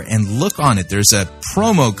Air and look on it. There's a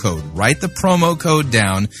promo code. Write the promo code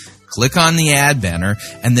down. Click on the ad banner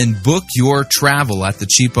and then book your travel at the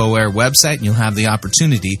Cheapo Air website, and you'll have the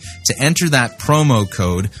opportunity to enter that promo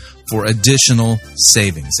code for additional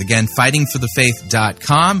savings. Again,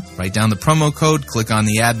 fightingforthefaith.com. Write down the promo code, click on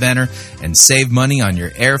the ad banner, and save money on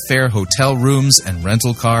your airfare, hotel rooms, and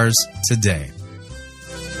rental cars today.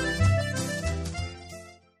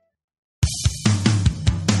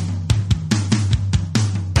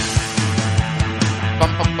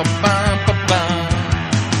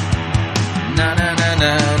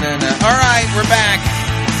 All right, we're back.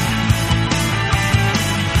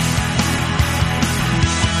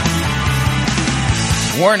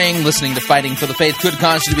 Warning, listening to Fighting for the Faith could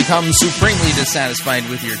cause you to become supremely dissatisfied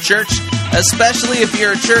with your church, especially if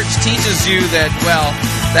your church teaches you that, well,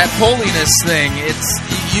 that holiness thing,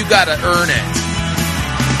 you gotta earn it.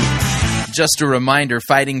 Just a reminder,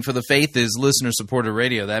 Fighting for the Faith is listener-supported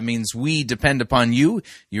radio. That means we depend upon you,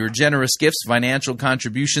 your generous gifts, financial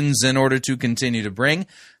contributions in order to continue to bring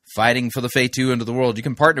Fighting for the Faith to you into the world. You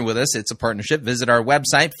can partner with us. It's a partnership. Visit our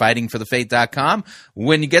website, fightingforthefaith.com.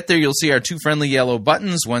 When you get there, you'll see our two friendly yellow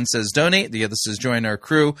buttons. One says donate, the other says join our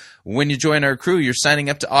crew. When you join our crew, you're signing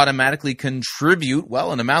up to automatically contribute,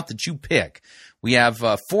 well, an amount that you pick. We have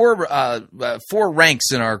four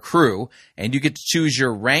ranks in our crew, and you get to choose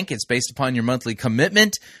your rank. It's based upon your monthly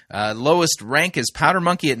commitment. Lowest rank is Powder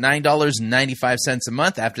Monkey at $9.95 a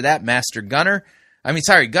month. After that,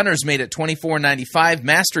 Gunner's made at $24.95,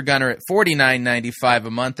 Master Gunner at $49.95 a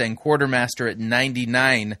month, and Quartermaster at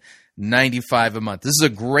 $99.95 a month. This is a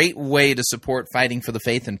great way to support Fighting for the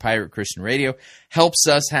Faith and Pirate Christian Radio. Helps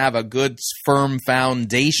us have a good, firm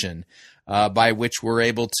foundation by which we're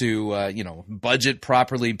able to, budget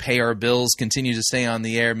properly, pay our bills, continue to stay on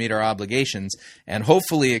the air, meet our obligations, and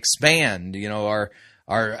hopefully expand,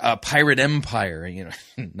 our pirate empire,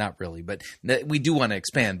 not really, but we do want to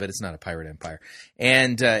expand, but it's not a pirate empire.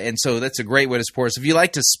 And so that's a great way to support us. If you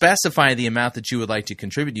like to specify the amount that you would like to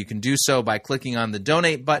contribute, you can do so by clicking on the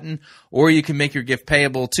donate button, or you can make your gift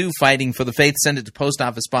payable to Fighting for the Faith. Send it to Post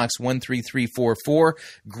Office Box 13344,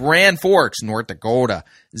 Grand Forks, North Dakota,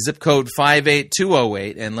 zip code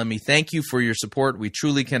 58208. And let me thank you for your support. We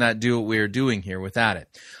truly cannot do what we are doing here without it.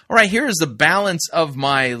 All right, here is the balance of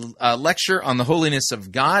my lecture on the holiness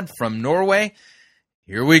of God from Norway.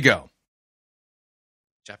 Here we go.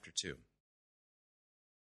 Chapter 2.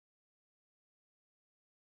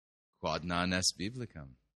 Quod non est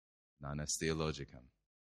biblicum, non est theologicum.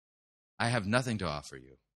 I have nothing to offer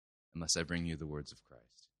you unless I bring you the words of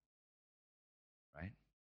Christ. Right?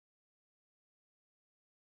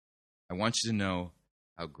 I want you to know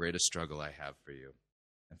how great a struggle I have for you,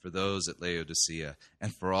 and for those at Laodicea,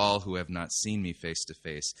 and for all who have not seen me face to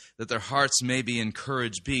face, that their hearts may be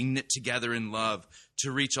encouraged, being knit together in love,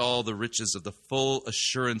 to reach all the riches of the full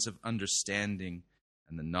assurance of understanding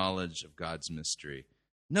and the knowledge of God's mystery.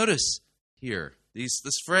 Notice here this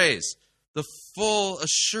phrase, the full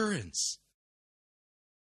assurance.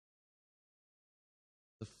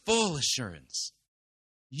 The full assurance.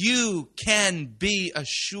 You can be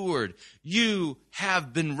assured you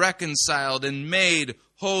have been reconciled and made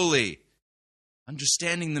holy,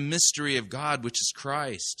 understanding the mystery of God, which is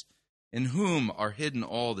Christ, in whom are hidden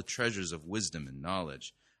all the treasures of wisdom and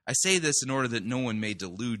knowledge. I say this in order that no one may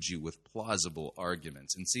delude you with plausible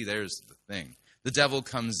arguments. And see, there's the thing. The devil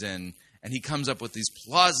comes in, and he comes up with these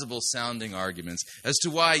plausible-sounding arguments as to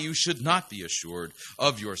why you should not be assured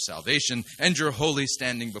of your salvation and your holy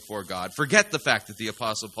standing before God. Forget the fact that the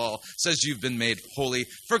Apostle Paul says you've been made holy.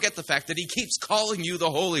 Forget the fact that he keeps calling you the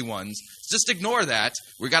holy ones. Just ignore that.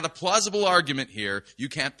 We got a plausible argument here. You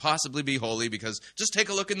can't possibly be holy because just take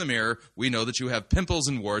a look in the mirror. We know that you have pimples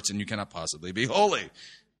and warts and you cannot possibly be holy.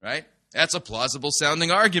 Right? That's a plausible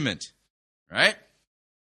sounding argument, right?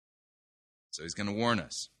 So he's going to warn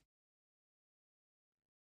us.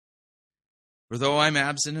 For though I'm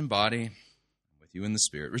absent in body, I'm with you in the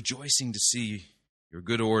spirit, rejoicing to see your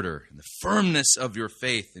good order and the firmness of your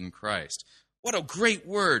faith in Christ. What a great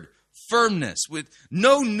word, firmness, with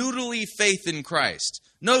no noodly faith in Christ,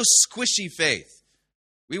 no squishy faith.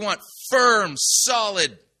 We want firm,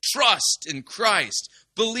 solid trust in Christ,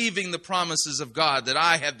 believing the promises of God that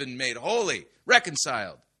I have been made holy,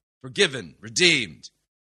 reconciled, forgiven, redeemed.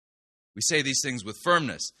 We say these things with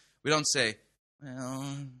firmness. We don't say,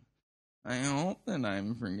 well, I hope that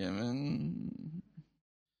I'm forgiven.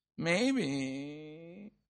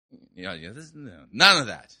 Maybe. None of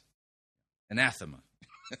that. Anathema.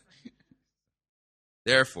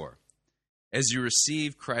 Therefore, as you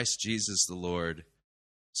receive Christ Jesus the Lord,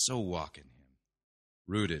 so walk in him,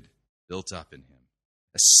 rooted, built up in him,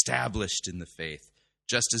 established in the faith,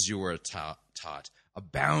 just as you were taught,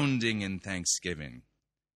 abounding in thanksgiving.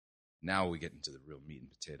 Now we get into the real meat and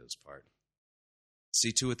potatoes part.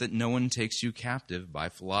 See to it that no one takes you captive by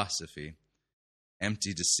philosophy,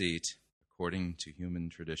 empty deceit, according to human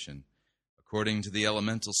tradition, according to the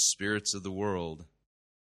elemental spirits of the world,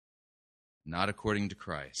 not according to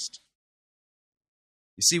Christ.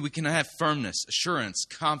 You see, we can have firmness, assurance,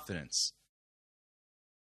 confidence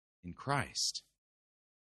in Christ,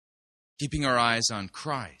 keeping our eyes on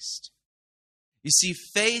Christ. You see,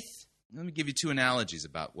 faith, let me give you two analogies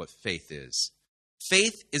about what faith is.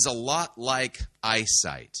 Faith is a lot like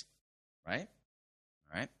eyesight, right?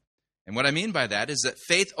 All right? And what I mean by that is that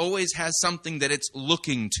faith always has something that it's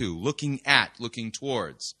looking to, looking at, looking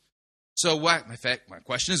towards. So my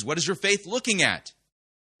question is, what is your faith looking at?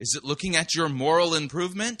 Is it looking at your moral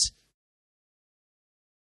improvement?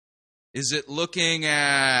 Is it looking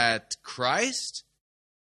at Christ?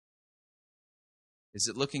 Is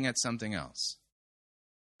it looking at something else?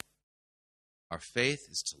 Our faith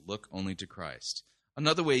is to look only to Christ.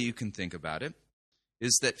 Another way you can think about it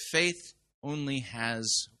is that faith only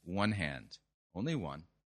has one hand, only one.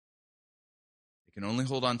 It can only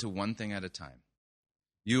hold on to one thing at a time.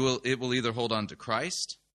 It will either hold on to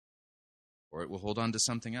Christ or it will hold on to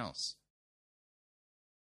something else.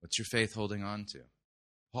 What's your faith holding on to?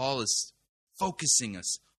 Paul is focusing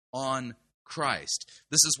us on Christ.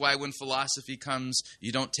 This is why when philosophy comes,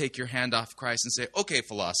 you don't take your hand off Christ and say, okay,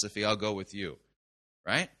 philosophy, I'll go with you.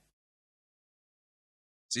 Right?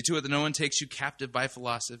 See to it that no one takes you captive by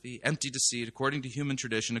philosophy, empty deceit, according to human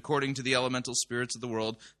tradition, according to the elemental spirits of the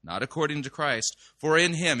world, not according to Christ. For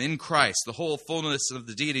in him, in Christ, the whole fullness of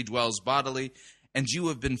the deity dwells bodily, and you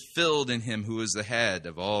have been filled in him who is the head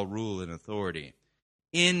of all rule and authority.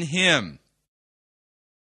 In him,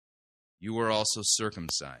 you were also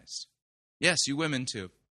circumcised. Yes, you women too.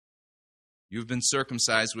 You've been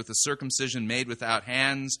circumcised with a circumcision made without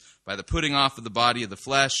hands, by the putting off of the body of the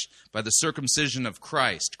flesh, by the circumcision of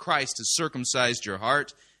Christ. Christ has circumcised your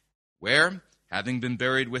heart, where, having been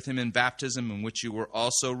buried with him in baptism, in which you were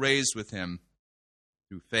also raised with him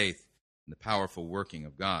through faith in the powerful working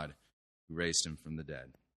of God, who raised him from the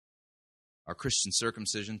dead. Our Christian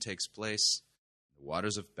circumcision takes place in the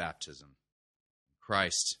waters of baptism.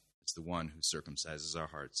 Christ is the one who circumcises our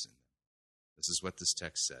hearts in them. This is what this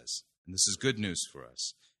text says. And this is good news for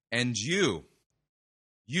us. And you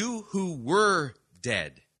who were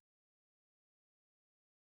dead.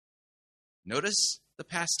 Notice the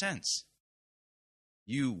past tense.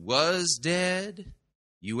 You was dead.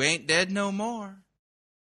 You ain't dead no more.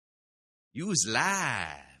 You was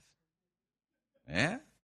live. Yeah?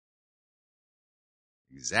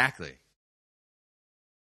 Exactly.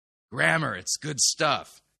 Grammar, it's good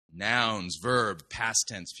stuff. Nouns, verb, past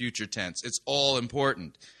tense, future tense. It's all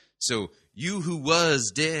important. So, you who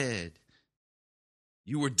was dead,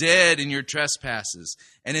 you were dead in your trespasses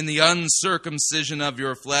and in the uncircumcision of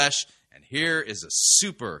your flesh. And here is a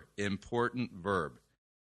super important verb.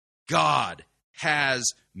 God has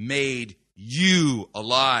made you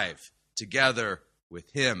alive together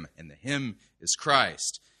with him, and the him is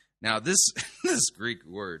Christ. Now, this Greek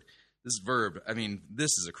word, this verb,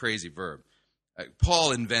 this is a crazy verb.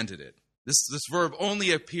 Paul invented it. This verb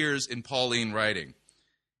only appears in Pauline writing.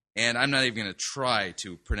 And I'm not even going to try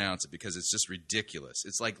to pronounce it because it's just ridiculous.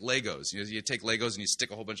 It's like Legos. You take Legos and you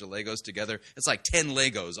stick a whole bunch of Legos together. It's like 10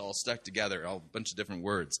 Legos all stuck together, all a bunch of different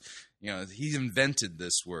words. He invented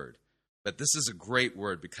this word. But this is a great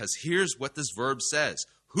word because here's what this verb says.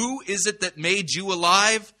 Who is it that made you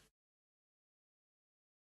alive?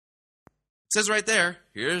 It says right there,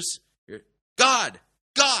 God.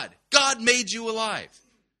 God made you alive.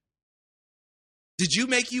 Did you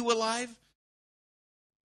make you alive?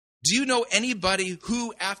 Do you know anybody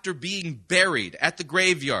who, after being buried at the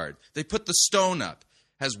graveyard, they put the stone up,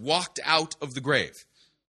 has walked out of the grave?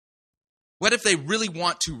 What if they really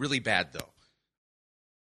want to really bad, though?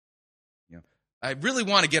 I really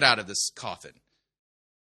want to get out of this coffin.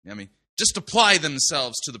 I mean, just apply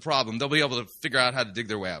themselves to the problem. They'll be able to figure out how to dig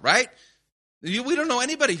their way out, right? We don't know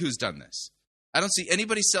anybody who's done this. I don't see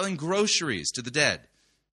anybody selling groceries to the dead.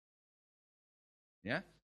 Yeah?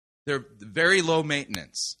 They're very low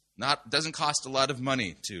maintenance. Doesn't cost a lot of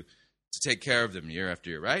money to take care of them year after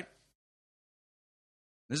year, right?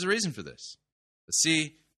 There's a reason for this. But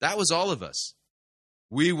see, that was all of us.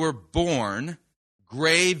 We were born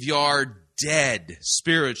graveyard dead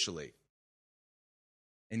spiritually.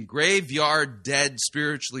 And graveyard dead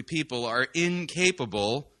spiritually people are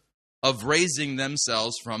incapable of raising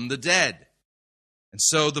themselves from the dead. And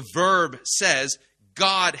so the verb says,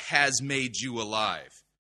 God has made you alive.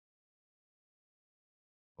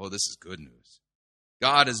 Oh, this is good news.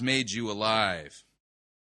 God has made you alive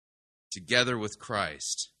together with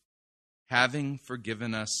Christ, having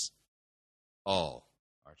forgiven us all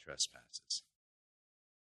our trespasses.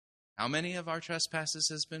 How many of our trespasses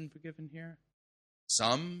has been forgiven here?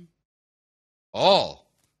 Some? All.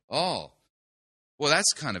 Well,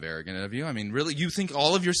 that's kind of arrogant of you. I mean, really, you think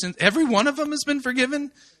all of your sins, every one of them has been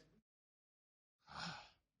forgiven?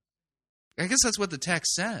 I guess that's what the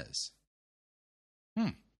text says.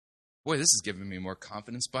 Boy, this is giving me more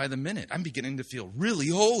confidence by the minute. I'm beginning to feel really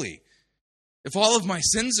holy. If all of my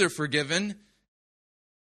sins are forgiven,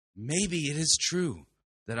 maybe it is true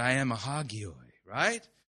that I am a hagioi, right?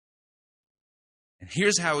 And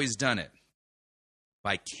here's how he's done it.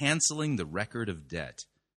 By canceling the record of debt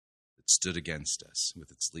that stood against us with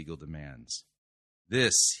its legal demands.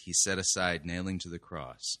 This he set aside, nailing to the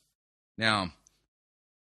cross. Now,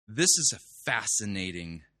 this is a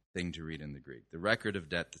fascinating thing to read in the Greek. The record of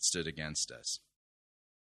debt that stood against us.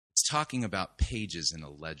 It's talking about pages in a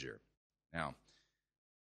ledger. Now,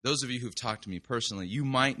 those of you who've talked to me personally, you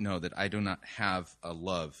might know that I do not have a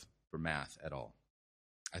love for math at all.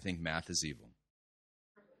 I think math is evil.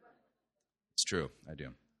 It's true, I do.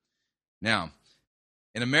 Now,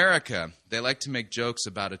 in America, they like to make jokes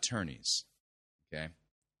about attorneys, okay?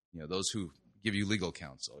 Those who give you legal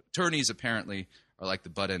counsel. Attorneys apparently are like the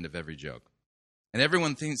butt end of every joke. And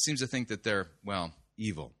everyone seems to think that they're,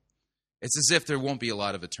 evil. It's as if there won't be a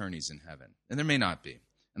lot of attorneys in heaven. And there may not be.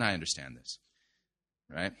 And I understand this,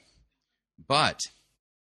 right? But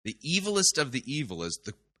the evilest of the evil is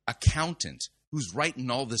the accountant who's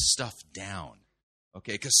writing all this stuff down.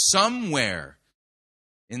 Okay, because somewhere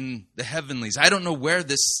in the heavenlies, I don't know where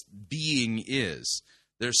this being is,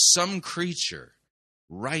 there's some creature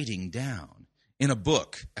writing down in a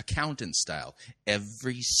book, accountant style,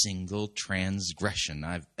 every single transgression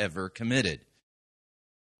I've ever committed.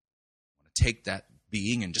 I want to take that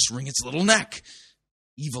being and just wring its little neck.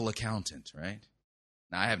 Evil accountant, right?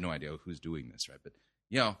 Now, I have no idea who's doing this, right? But,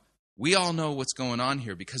 we all know what's going on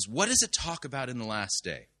here, because what does it talk about in the last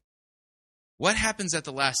day? What happens at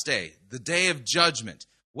the last day? The day of judgment.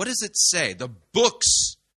 What does it say? The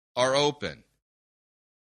books are open.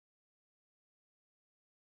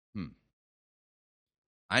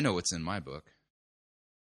 I know what's in my book.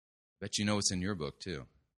 Bet you know what's in your book, too.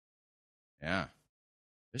 Yeah.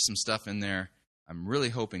 There's some stuff in there. I'm really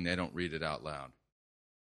hoping they don't read it out loud.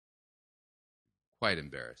 Quite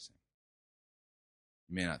embarrassing.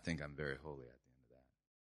 You may not think I'm very holy at the end of that.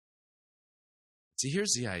 See,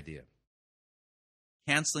 here's the idea.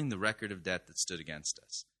 Canceling the record of debt that stood against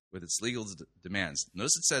us with its legal demands.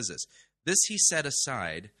 Notice it says this. This he set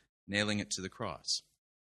aside, nailing it to the cross.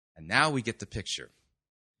 And now we get the picture.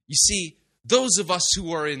 You see, those of us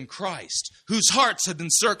who are in Christ, whose hearts have been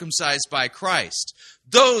circumcised by Christ,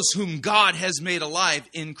 those whom God has made alive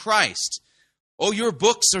in Christ. Oh, your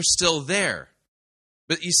books are still there.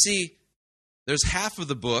 But you see, there's half of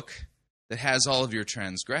the book that has all of your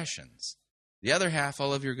transgressions. The other half,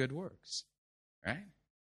 all of your good works. Right?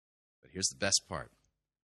 But here's the best part.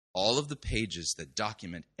 All of the pages that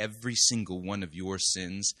document every single one of your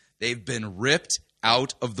sins, they've been ripped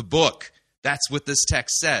out of the book. That's what this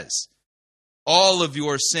text says. All of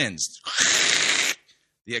your sins.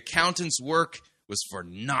 The accountant's work was for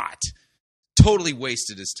naught. Totally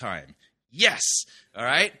wasted his time. Yes. All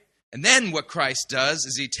right? And then what Christ does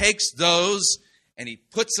is he takes those and he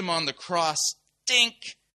puts them on the cross.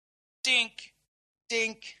 Dink, dink,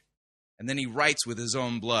 dink. And then he writes with his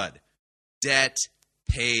own blood, debt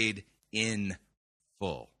paid in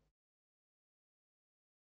full.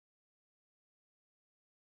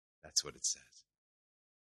 That's what it says.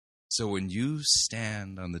 So when you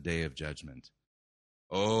stand on the day of judgment,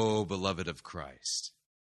 oh, beloved of Christ,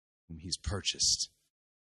 whom he's purchased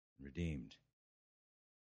and redeemed.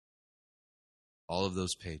 All of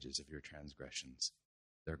those pages of your transgressions,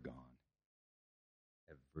 they're gone.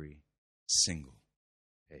 Every single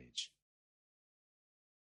page.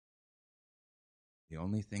 The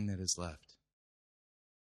only thing that is left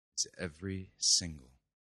is every single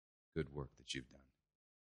good work that you've done.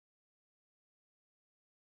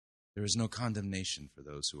 There is no condemnation for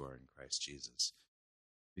those who are in Christ Jesus,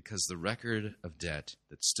 because the record of debt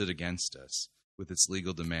that stood against us with its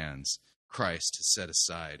legal demands, Christ has set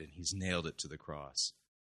aside, and he's nailed it to the cross.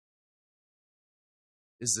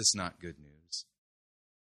 Is this not good news?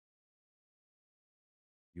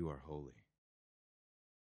 You are holy.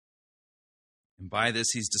 And by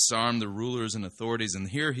this, he's disarmed the rulers and authorities. And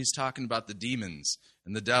here he's talking about the demons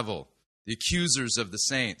and the devil, the accusers of the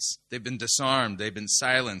saints. They've been disarmed, they've been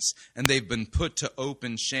silenced, and they've been put to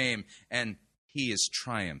open shame. And he has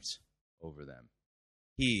triumphed over them.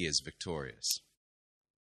 He is victorious.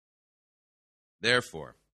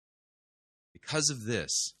 Therefore, because of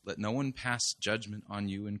this, let no one pass judgment on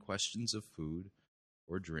you in questions of food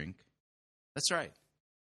or drink. That's right.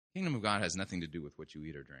 The kingdom of God has nothing to do with what you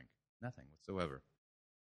eat or drink. Nothing whatsoever.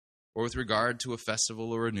 Or with regard to a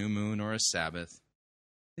festival or a new moon or a Sabbath.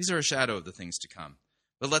 These are a shadow of the things to come.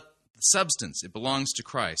 But let the substance, it belongs to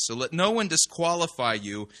Christ. So let no one disqualify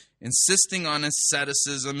you, insisting on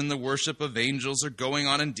asceticism and the worship of angels, or going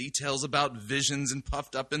on in details about visions and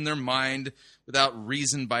puffed up in their mind without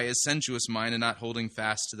reason by a sensuous mind and not holding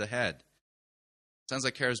fast to the head. Sounds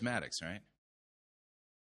like charismatics, right?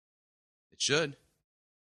 It should.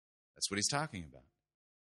 That's what he's talking about.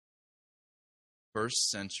 First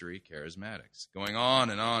century charismatics, going on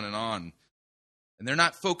and on and on. And they're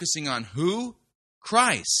not focusing on who?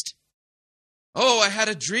 Christ. Oh, I had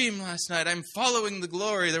a dream last night. I'm following the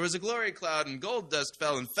glory. There was a glory cloud and gold dust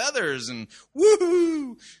fell and feathers and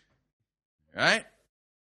woohoo! Right?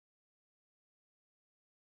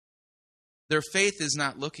 Their faith is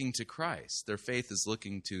not looking to Christ. Their faith is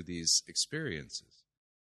looking to these experiences.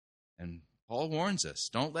 And Paul warns us,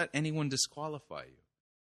 don't let anyone disqualify you.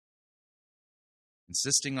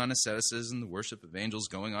 Insisting on asceticism, the worship of angels,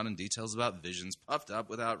 going on in details about visions, puffed up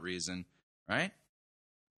without reason, right?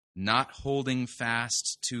 Not holding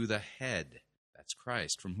fast to the head, that's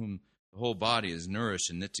Christ, from whom the whole body is nourished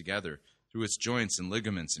and knit together through its joints and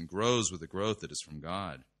ligaments and grows with the growth that is from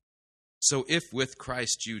God. So if with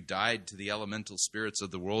Christ you died to the elemental spirits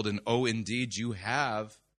of the world, and oh, indeed you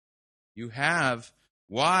have,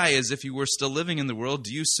 why, as if you were still living in the world,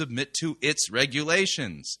 do you submit to its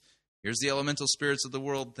regulations? Here's the elemental spirits of the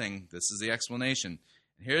world thing. This is the explanation.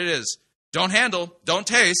 And here it is. Don't handle, don't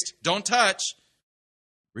taste, don't touch.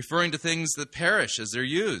 Referring to things that perish as they're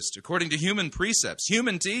used, according to human precepts,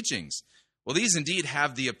 human teachings. Well, these indeed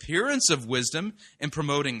have the appearance of wisdom in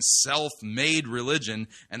promoting self-made religion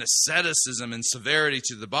and asceticism and severity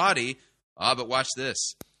to the body. But watch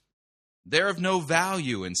this. They're of no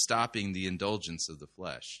value in stopping the indulgence of the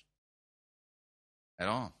flesh at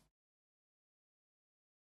all.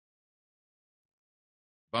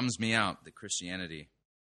 Bums me out that Christianity,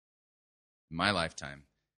 in my lifetime,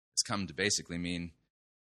 has come to basically mean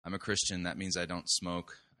I'm a Christian. That means I don't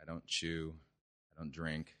smoke, I don't chew, I don't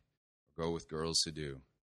drink, or go with girls who do.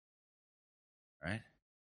 Right?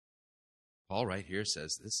 Paul right here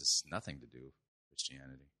says this is nothing to do with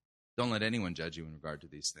Christianity. Don't let anyone judge you in regard to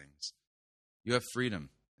these things. You have freedom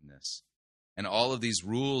in this. And all of these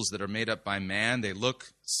rules that are made up by man, they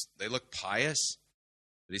look pious.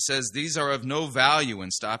 But he says these are of no value in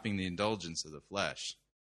stopping the indulgence of the flesh.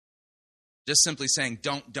 Just simply saying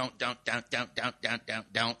don't,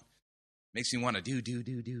 makes me want to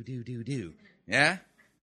do. Yeah?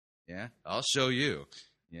 Yeah? I'll show you.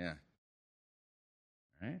 Yeah.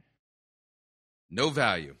 All right? No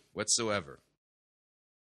value whatsoever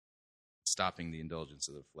stopping the indulgence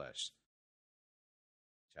of the flesh.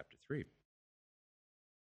 Chapter 3.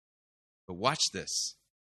 But watch this.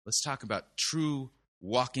 Let's talk about true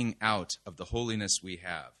walking out of the holiness we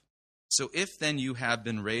have. So if then you have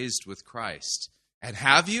been raised with Christ, and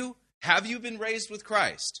have you? Have you been raised with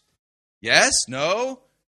Christ? Yes? No?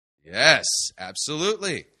 Yes,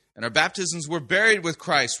 absolutely. And our baptisms were buried with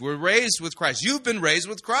Christ. We're raised with Christ. You've been raised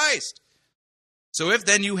with Christ. So if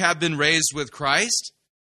then you have been raised with Christ,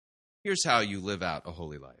 here's how you live out a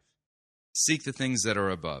holy life. Seek the things that are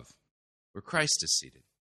above, where Christ is seated,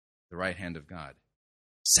 the right hand of God.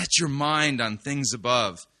 Set your mind on things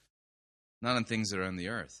above, not on things that are on the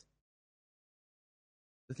earth.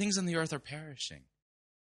 The things on the earth are perishing.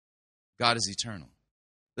 God is eternal.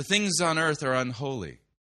 The things on earth are unholy.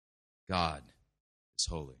 God is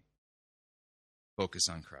holy. Focus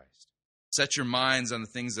on Christ. Set your minds on the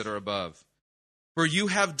things that are above. For you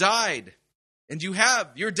have died, and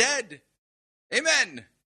you're dead. Amen.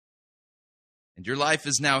 And your life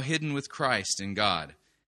is now hidden with Christ in God.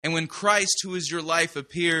 And when Christ, who is your life,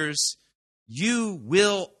 appears, you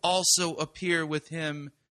will also appear with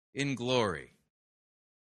him in glory.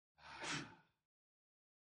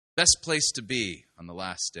 Best place to be on the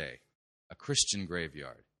last day, a Christian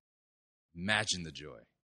graveyard. Imagine the joy.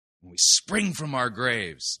 When we spring from our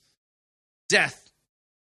graves, death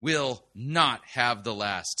will not have the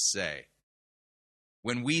last say.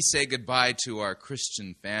 When we say goodbye to our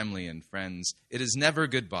Christian family and friends, it is never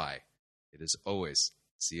goodbye. It is always,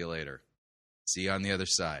 see you later. See you on the other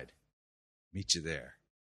side. Meet you there,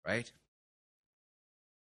 right?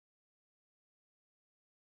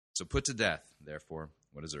 So put to death, therefore,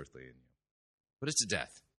 what is earthly in you. Put it to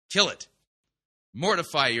death. Kill it.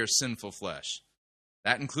 Mortify your sinful flesh.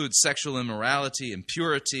 That includes sexual immorality,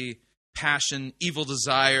 impurity, passion, evil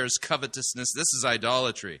desires, covetousness. This is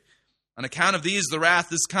idolatry. On account of these, the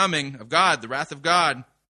wrath is coming of God, the wrath of God.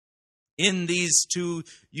 In these two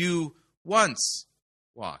you once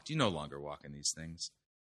walked. You no longer walk in these things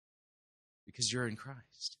because you're in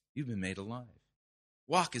Christ. You've been made alive.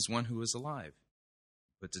 Walk as one who is alive.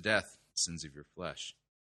 Put to death the sins of your flesh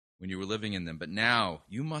when you were living in them. But now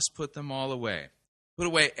you must put them all away. Put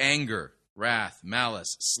away anger, wrath,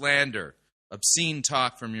 malice, slander, obscene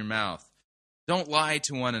talk from your mouth. Don't lie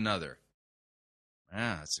to one another.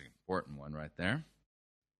 That's an important one right there.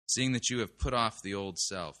 Seeing that you have put off the old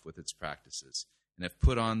self with its practices and have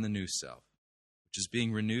put on the new self, which is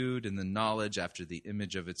being renewed in the knowledge after the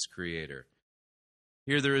image of its creator.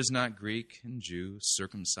 Here there is not Greek and Jew,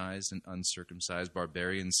 circumcised and uncircumcised,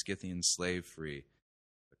 barbarian, Scythian, slave free,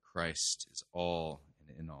 but Christ is all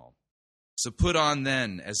and in all. So put on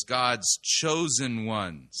then, as God's chosen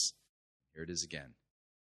ones, here it is again,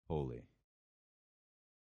 holy.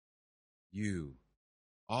 You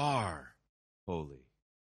are holy.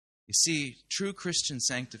 You see, true Christian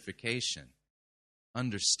sanctification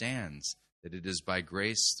understands that it is by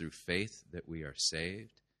grace through faith that we are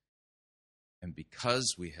saved. And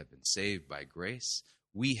because we have been saved by grace,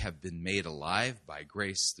 we have been made alive by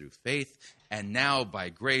grace through faith. And now by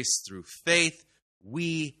grace through faith,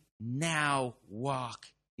 we now walk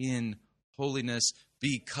in holiness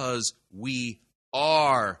because we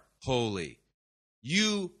are holy.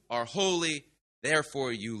 You are holy,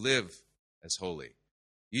 therefore you live as holy.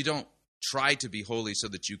 You don't try to be holy so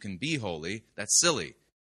that you can be holy. That's silly.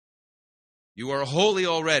 You are holy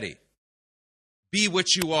already. Be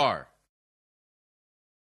what you are.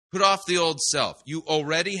 Put off the old self. You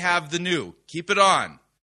already have the new. Keep it on.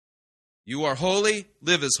 You are holy,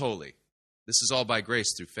 live as holy. This is all by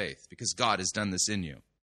grace through faith, because God has done this in you.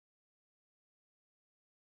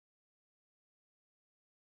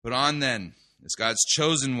 Put on then, as God's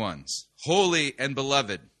chosen ones, holy and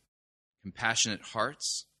beloved, compassionate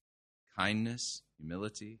hearts, kindness,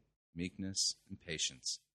 humility, meekness, and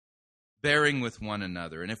patience, bearing with one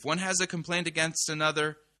another. And if one has a complaint against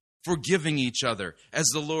another, forgiving each other, as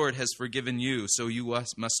the Lord has forgiven you, so you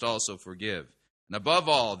must also forgive. And above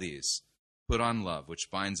all these, put on love,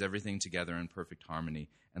 which binds everything together in perfect harmony,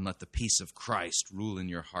 and let the peace of Christ rule in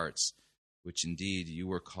your hearts, which indeed you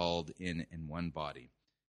were called in one body.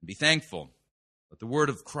 And be thankful. Let the word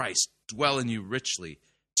of Christ dwell in you richly,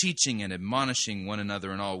 teaching and admonishing one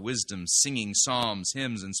another in all wisdom, singing psalms,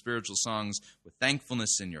 hymns, and spiritual songs with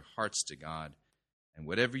thankfulness in your hearts to God. And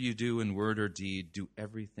whatever you do in word or deed, do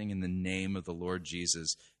everything in the name of the Lord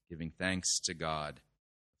Jesus, giving thanks to God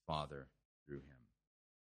the Father through him.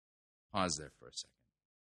 Pause there for a second.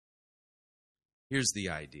 Here's the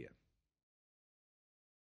idea.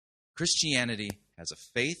 Christianity has a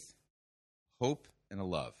faith, hope, and a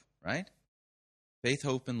love, right? Faith,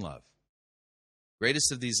 hope, and love.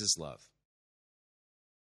 Greatest of these is love.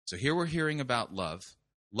 So here we're hearing about love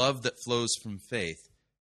that flows from faith,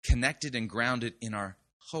 connected and grounded in our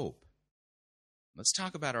hope. Let's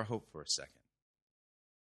talk about our hope for a second.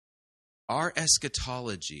 Our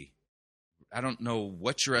eschatology, I don't know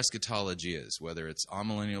what your eschatology is, whether it's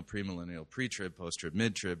amillennial, premillennial, pre-trib, post-trib,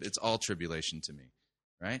 mid-trib, it's all tribulation to me,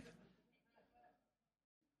 right?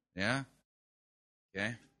 Yeah?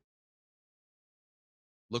 Okay.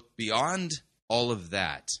 Look beyond all of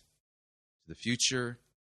that to the future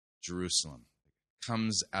Jerusalem that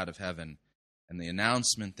comes out of heaven and the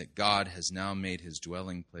announcement that God has now made his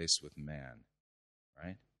dwelling place with man,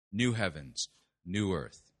 right? New heavens, new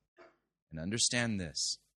earth. And understand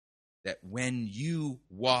this, that when you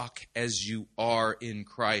walk as you are in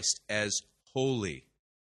Christ as holy,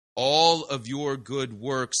 all of your good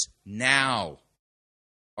works now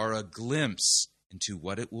are a glimpse into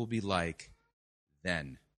what it will be like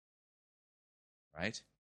then. Right?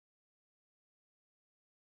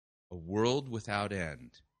 A world without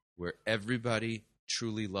end, where everybody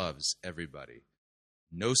truly loves everybody.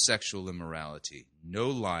 No sexual immorality, no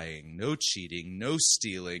lying, no cheating, no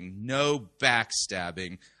stealing, no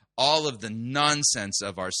backstabbing. All of the nonsense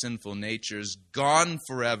of our sinful natures gone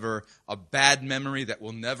forever, a bad memory that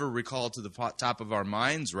we'll never recall to the top of our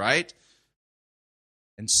minds, right?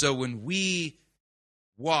 And so when we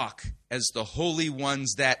walk as the holy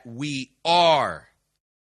ones that we are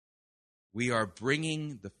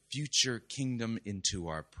bringing the future kingdom into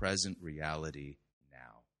our present reality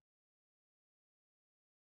now.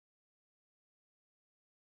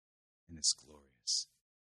 And it's glorious.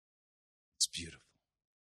 It's beautiful.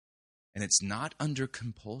 And it's not under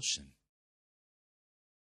compulsion.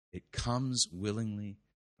 It comes willingly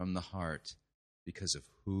from the heart because of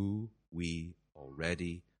who we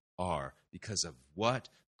already are, because of what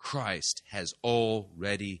Christ has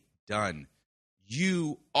already done.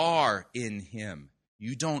 You are in him.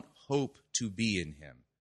 You don't hope to be in him.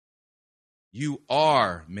 You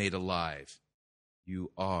are made alive.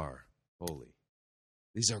 You are holy.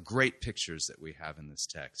 These are great pictures that we have in this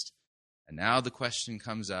text. And now the question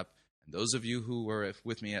comes up, and those of you who were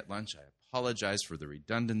with me at lunch, I apologize for the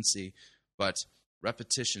redundancy, but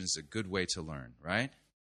repetition is a good way to learn, right?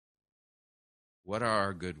 What are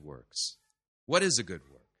our good works? What is a good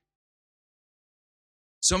work?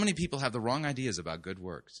 So many people have the wrong ideas about good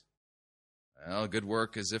works. Well, good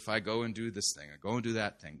work is if I go and do this thing, I go and do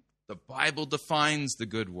that thing. The Bible defines the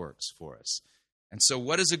good works for us. And so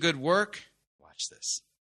what is a good work? Watch this.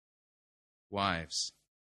 Wives,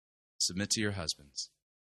 submit to your husbands,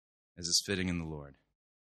 as is fitting in the Lord.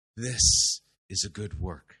 This is a good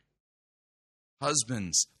work.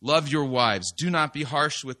 Husbands, love your wives. Do not be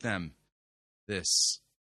harsh with them. This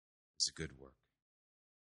is a good work.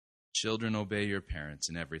 Children, obey your parents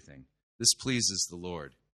in everything. This pleases the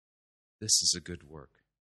Lord. This is a good work.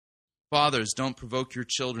 Fathers, don't provoke your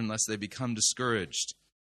children lest they become discouraged.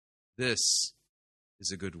 This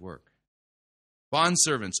is a good work.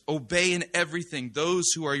 Bondservants, obey in everything those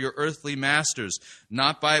who are your earthly masters,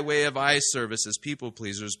 not by way of eye service as people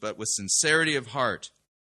pleasers, but with sincerity of heart,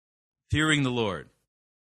 fearing the Lord.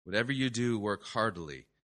 Whatever you do, work heartily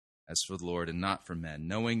as for the Lord and not for men,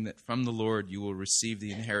 knowing that from the Lord you will receive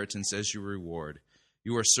the inheritance as your reward.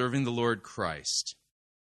 You are serving the Lord Christ.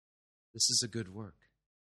 This is a good work.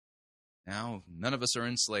 Now, none of us are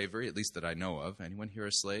in slavery, at least that I know of. Anyone here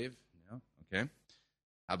a slave? No? Okay.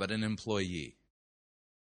 How about an employee?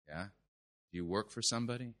 Yeah? Do you work for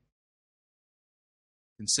somebody?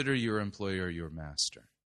 Consider your employer your master.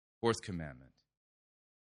 Fourth commandment.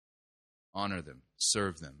 Honor them,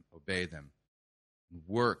 serve them, obey them.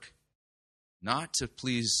 Work not to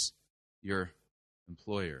please your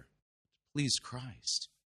employer, but to please Christ.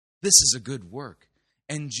 This is a good work.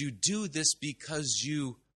 And you do this because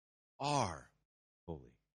you are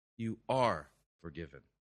holy. You are forgiven.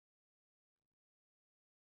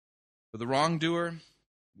 For the wrongdoer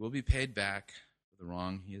will be paid back for the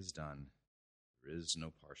wrong he has done. There is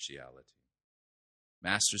no partiality.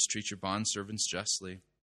 Masters, treat your bondservants justly,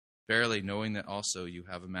 fairly, knowing that also you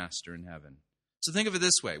have a master in heaven. So think of it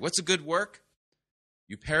this way. What's a good work?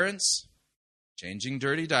 You parents, changing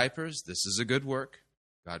dirty diapers, this is a good work.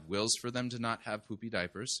 God wills for them to not have poopy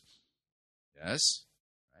diapers. Yes,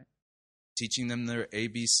 right? Teaching them their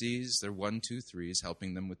ABCs, their 1, 2, 3s,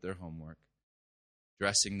 helping them with their homework.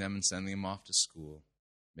 Dressing them and sending them off to school.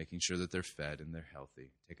 Making sure that they're fed and they're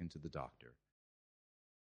healthy. Taken to the doctor.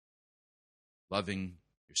 Loving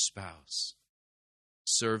your spouse.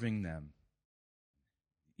 Serving them.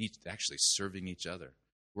 Actually serving each other.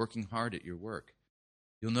 Working hard at your work.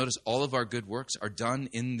 You'll notice all of our good works are done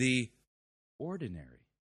in the ordinary.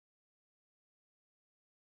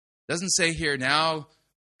 It doesn't say here, now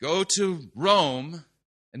go to Rome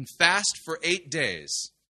and fast for 8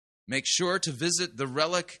 days. Make sure to visit the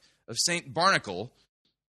relic of St. Barnacle.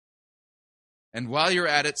 And while you're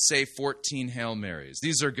at it, say 14 Hail Marys.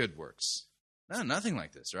 These are good works. No, nothing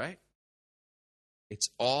like this, right? It's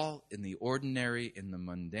all in the ordinary, in the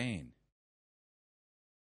mundane.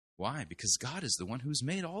 Why? Because God is the one who's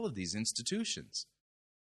made all of these institutions.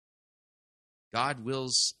 God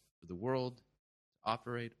wills for the world to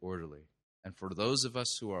operate orderly, and for those of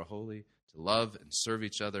us who are holy to love and serve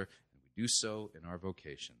each other, and we do so in our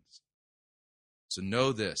vocations. So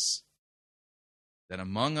know this, that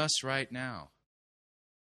among us right now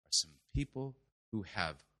are some people who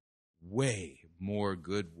have way more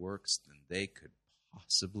good works than they could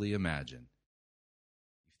possibly imagine.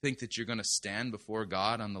 You think that you're going to stand before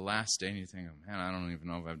God on the last day and you think, oh, man, I don't even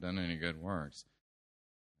know if I've done any good works.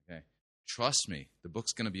 trust me, the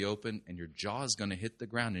book's going to be open and your jaw is going to hit the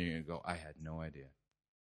ground and you're going to go, I had no idea.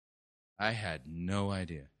 I had no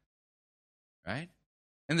idea. Right?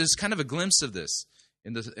 And there's kind of a glimpse of this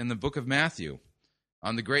in the book of Matthew.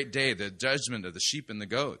 On the great day, the judgment of the sheep and the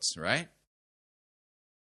goats, right?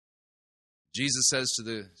 Jesus says to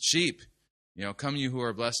the sheep, come you who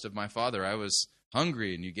are blessed of my Father. I was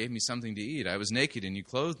hungry and you gave me something to eat. I was naked and you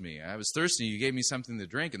clothed me. I was thirsty and you gave me something to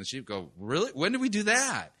drink. And the sheep go, really? When did we do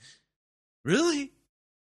that? Really?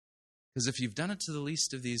 Because if you've done it to the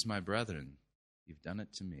least of these, my brethren, you've done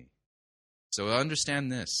it to me. So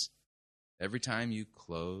understand this. Every time you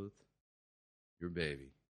clothe your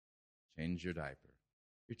baby, change your diaper,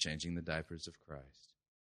 you're changing the diapers of Christ.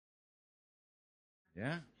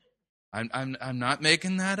 Yeah? I'm not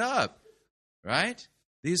making that up, right?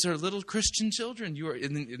 These are little Christian children. You are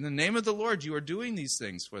in the name of the Lord, you are doing these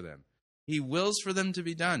things for them. He wills for them to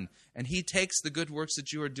be done. And he takes the good works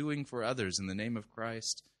that you are doing for others in the name of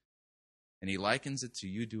Christ, and he likens it to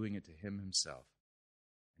you doing it to him himself.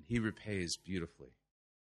 And he repays beautifully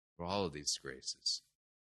for all of these graces.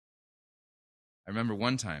 I remember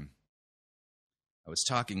one time I was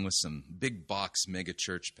talking with some big box mega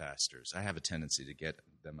church pastors. I have a tendency to get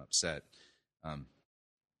them upset.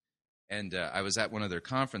 And I was at one of their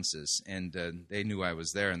conferences, and they knew I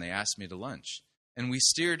was there, and they asked me to lunch. And we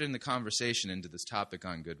steered in the conversation into this topic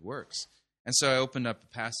on good works. And so I opened up a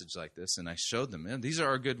passage like this, and I showed them, these are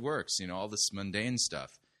our good works, all this mundane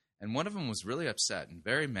stuff. And one of them was really upset and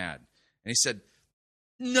very mad. And he said,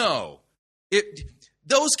 no,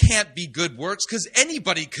 those can't be good works because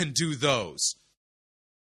anybody can do those.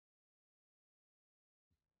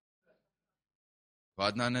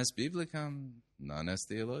 Quod non est biblicum, non est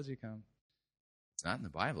theologicum. It's not in the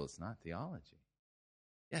Bible, it's not theology.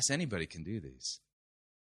 Yes, anybody can do these.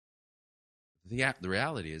 The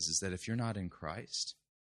reality is that if you're not in Christ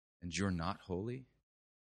and you're not holy,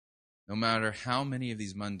 no matter how many of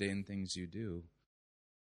these mundane things you do,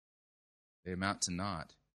 they amount to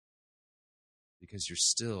naught because you're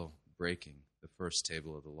still breaking the first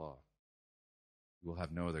table of the law. You will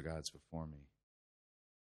have no other gods before me.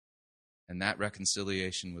 And that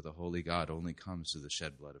reconciliation with a holy God only comes through the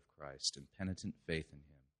shed blood of Christ and penitent faith in him.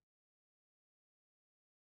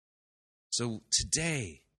 So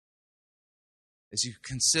today, as you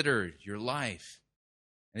consider your life,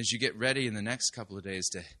 and as you get ready in the next couple of days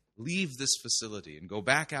to leave this facility and go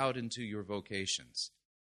back out into your vocations,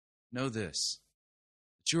 know this,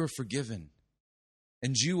 that you are forgiven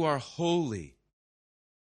and you are holy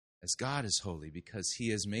as God is holy because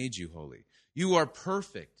he has made you holy. You are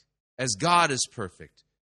perfect as God is perfect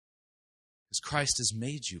because Christ has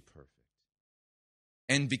made you perfect.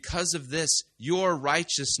 And because of this, your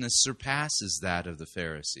righteousness surpasses that of the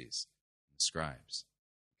Pharisees and the scribes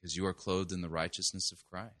because you are clothed in the righteousness of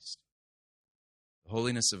Christ. The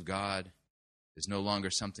holiness of God is no longer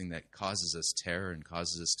something that causes us terror and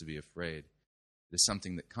causes us to be afraid. It is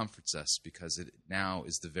something that comforts us because it now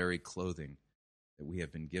is the very clothing that we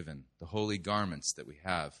have been given, the holy garments that we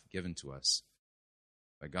have given to us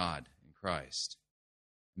by God in Christ.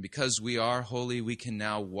 And because we are holy, we can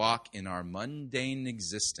now walk in our mundane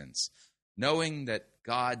existence, knowing that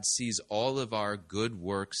God sees all of our good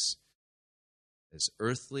works as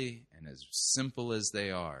earthly and as simple as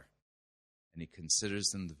they are, and he considers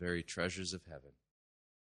them the very treasures of heaven,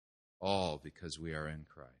 all because we are in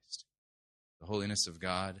Christ. The holiness of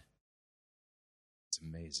God, it's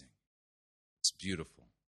amazing. It's beautiful.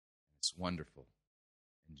 It's wonderful.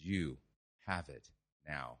 And you have it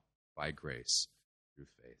now by grace through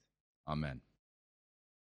faith. Amen.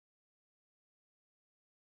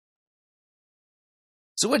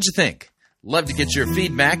 So what'd you think? Love to get your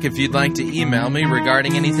feedback. If you'd like to email me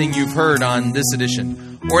regarding anything you've heard on this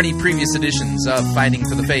edition or any previous editions of Fighting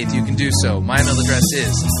for the Faith, you can do so. My email address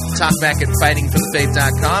is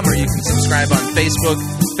talkback@fightingforthefaith.com, or you can subscribe on Facebook,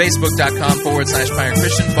 facebook.com/Pirate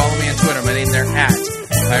Christian. Follow me on Twitter. My name there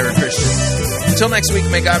 @Pirate Christian. Until next week,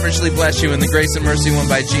 may God richly bless you in the grace and mercy won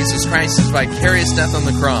by Jesus Christ, his vicarious death on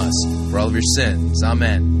the cross for all of your sins.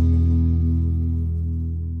 Amen.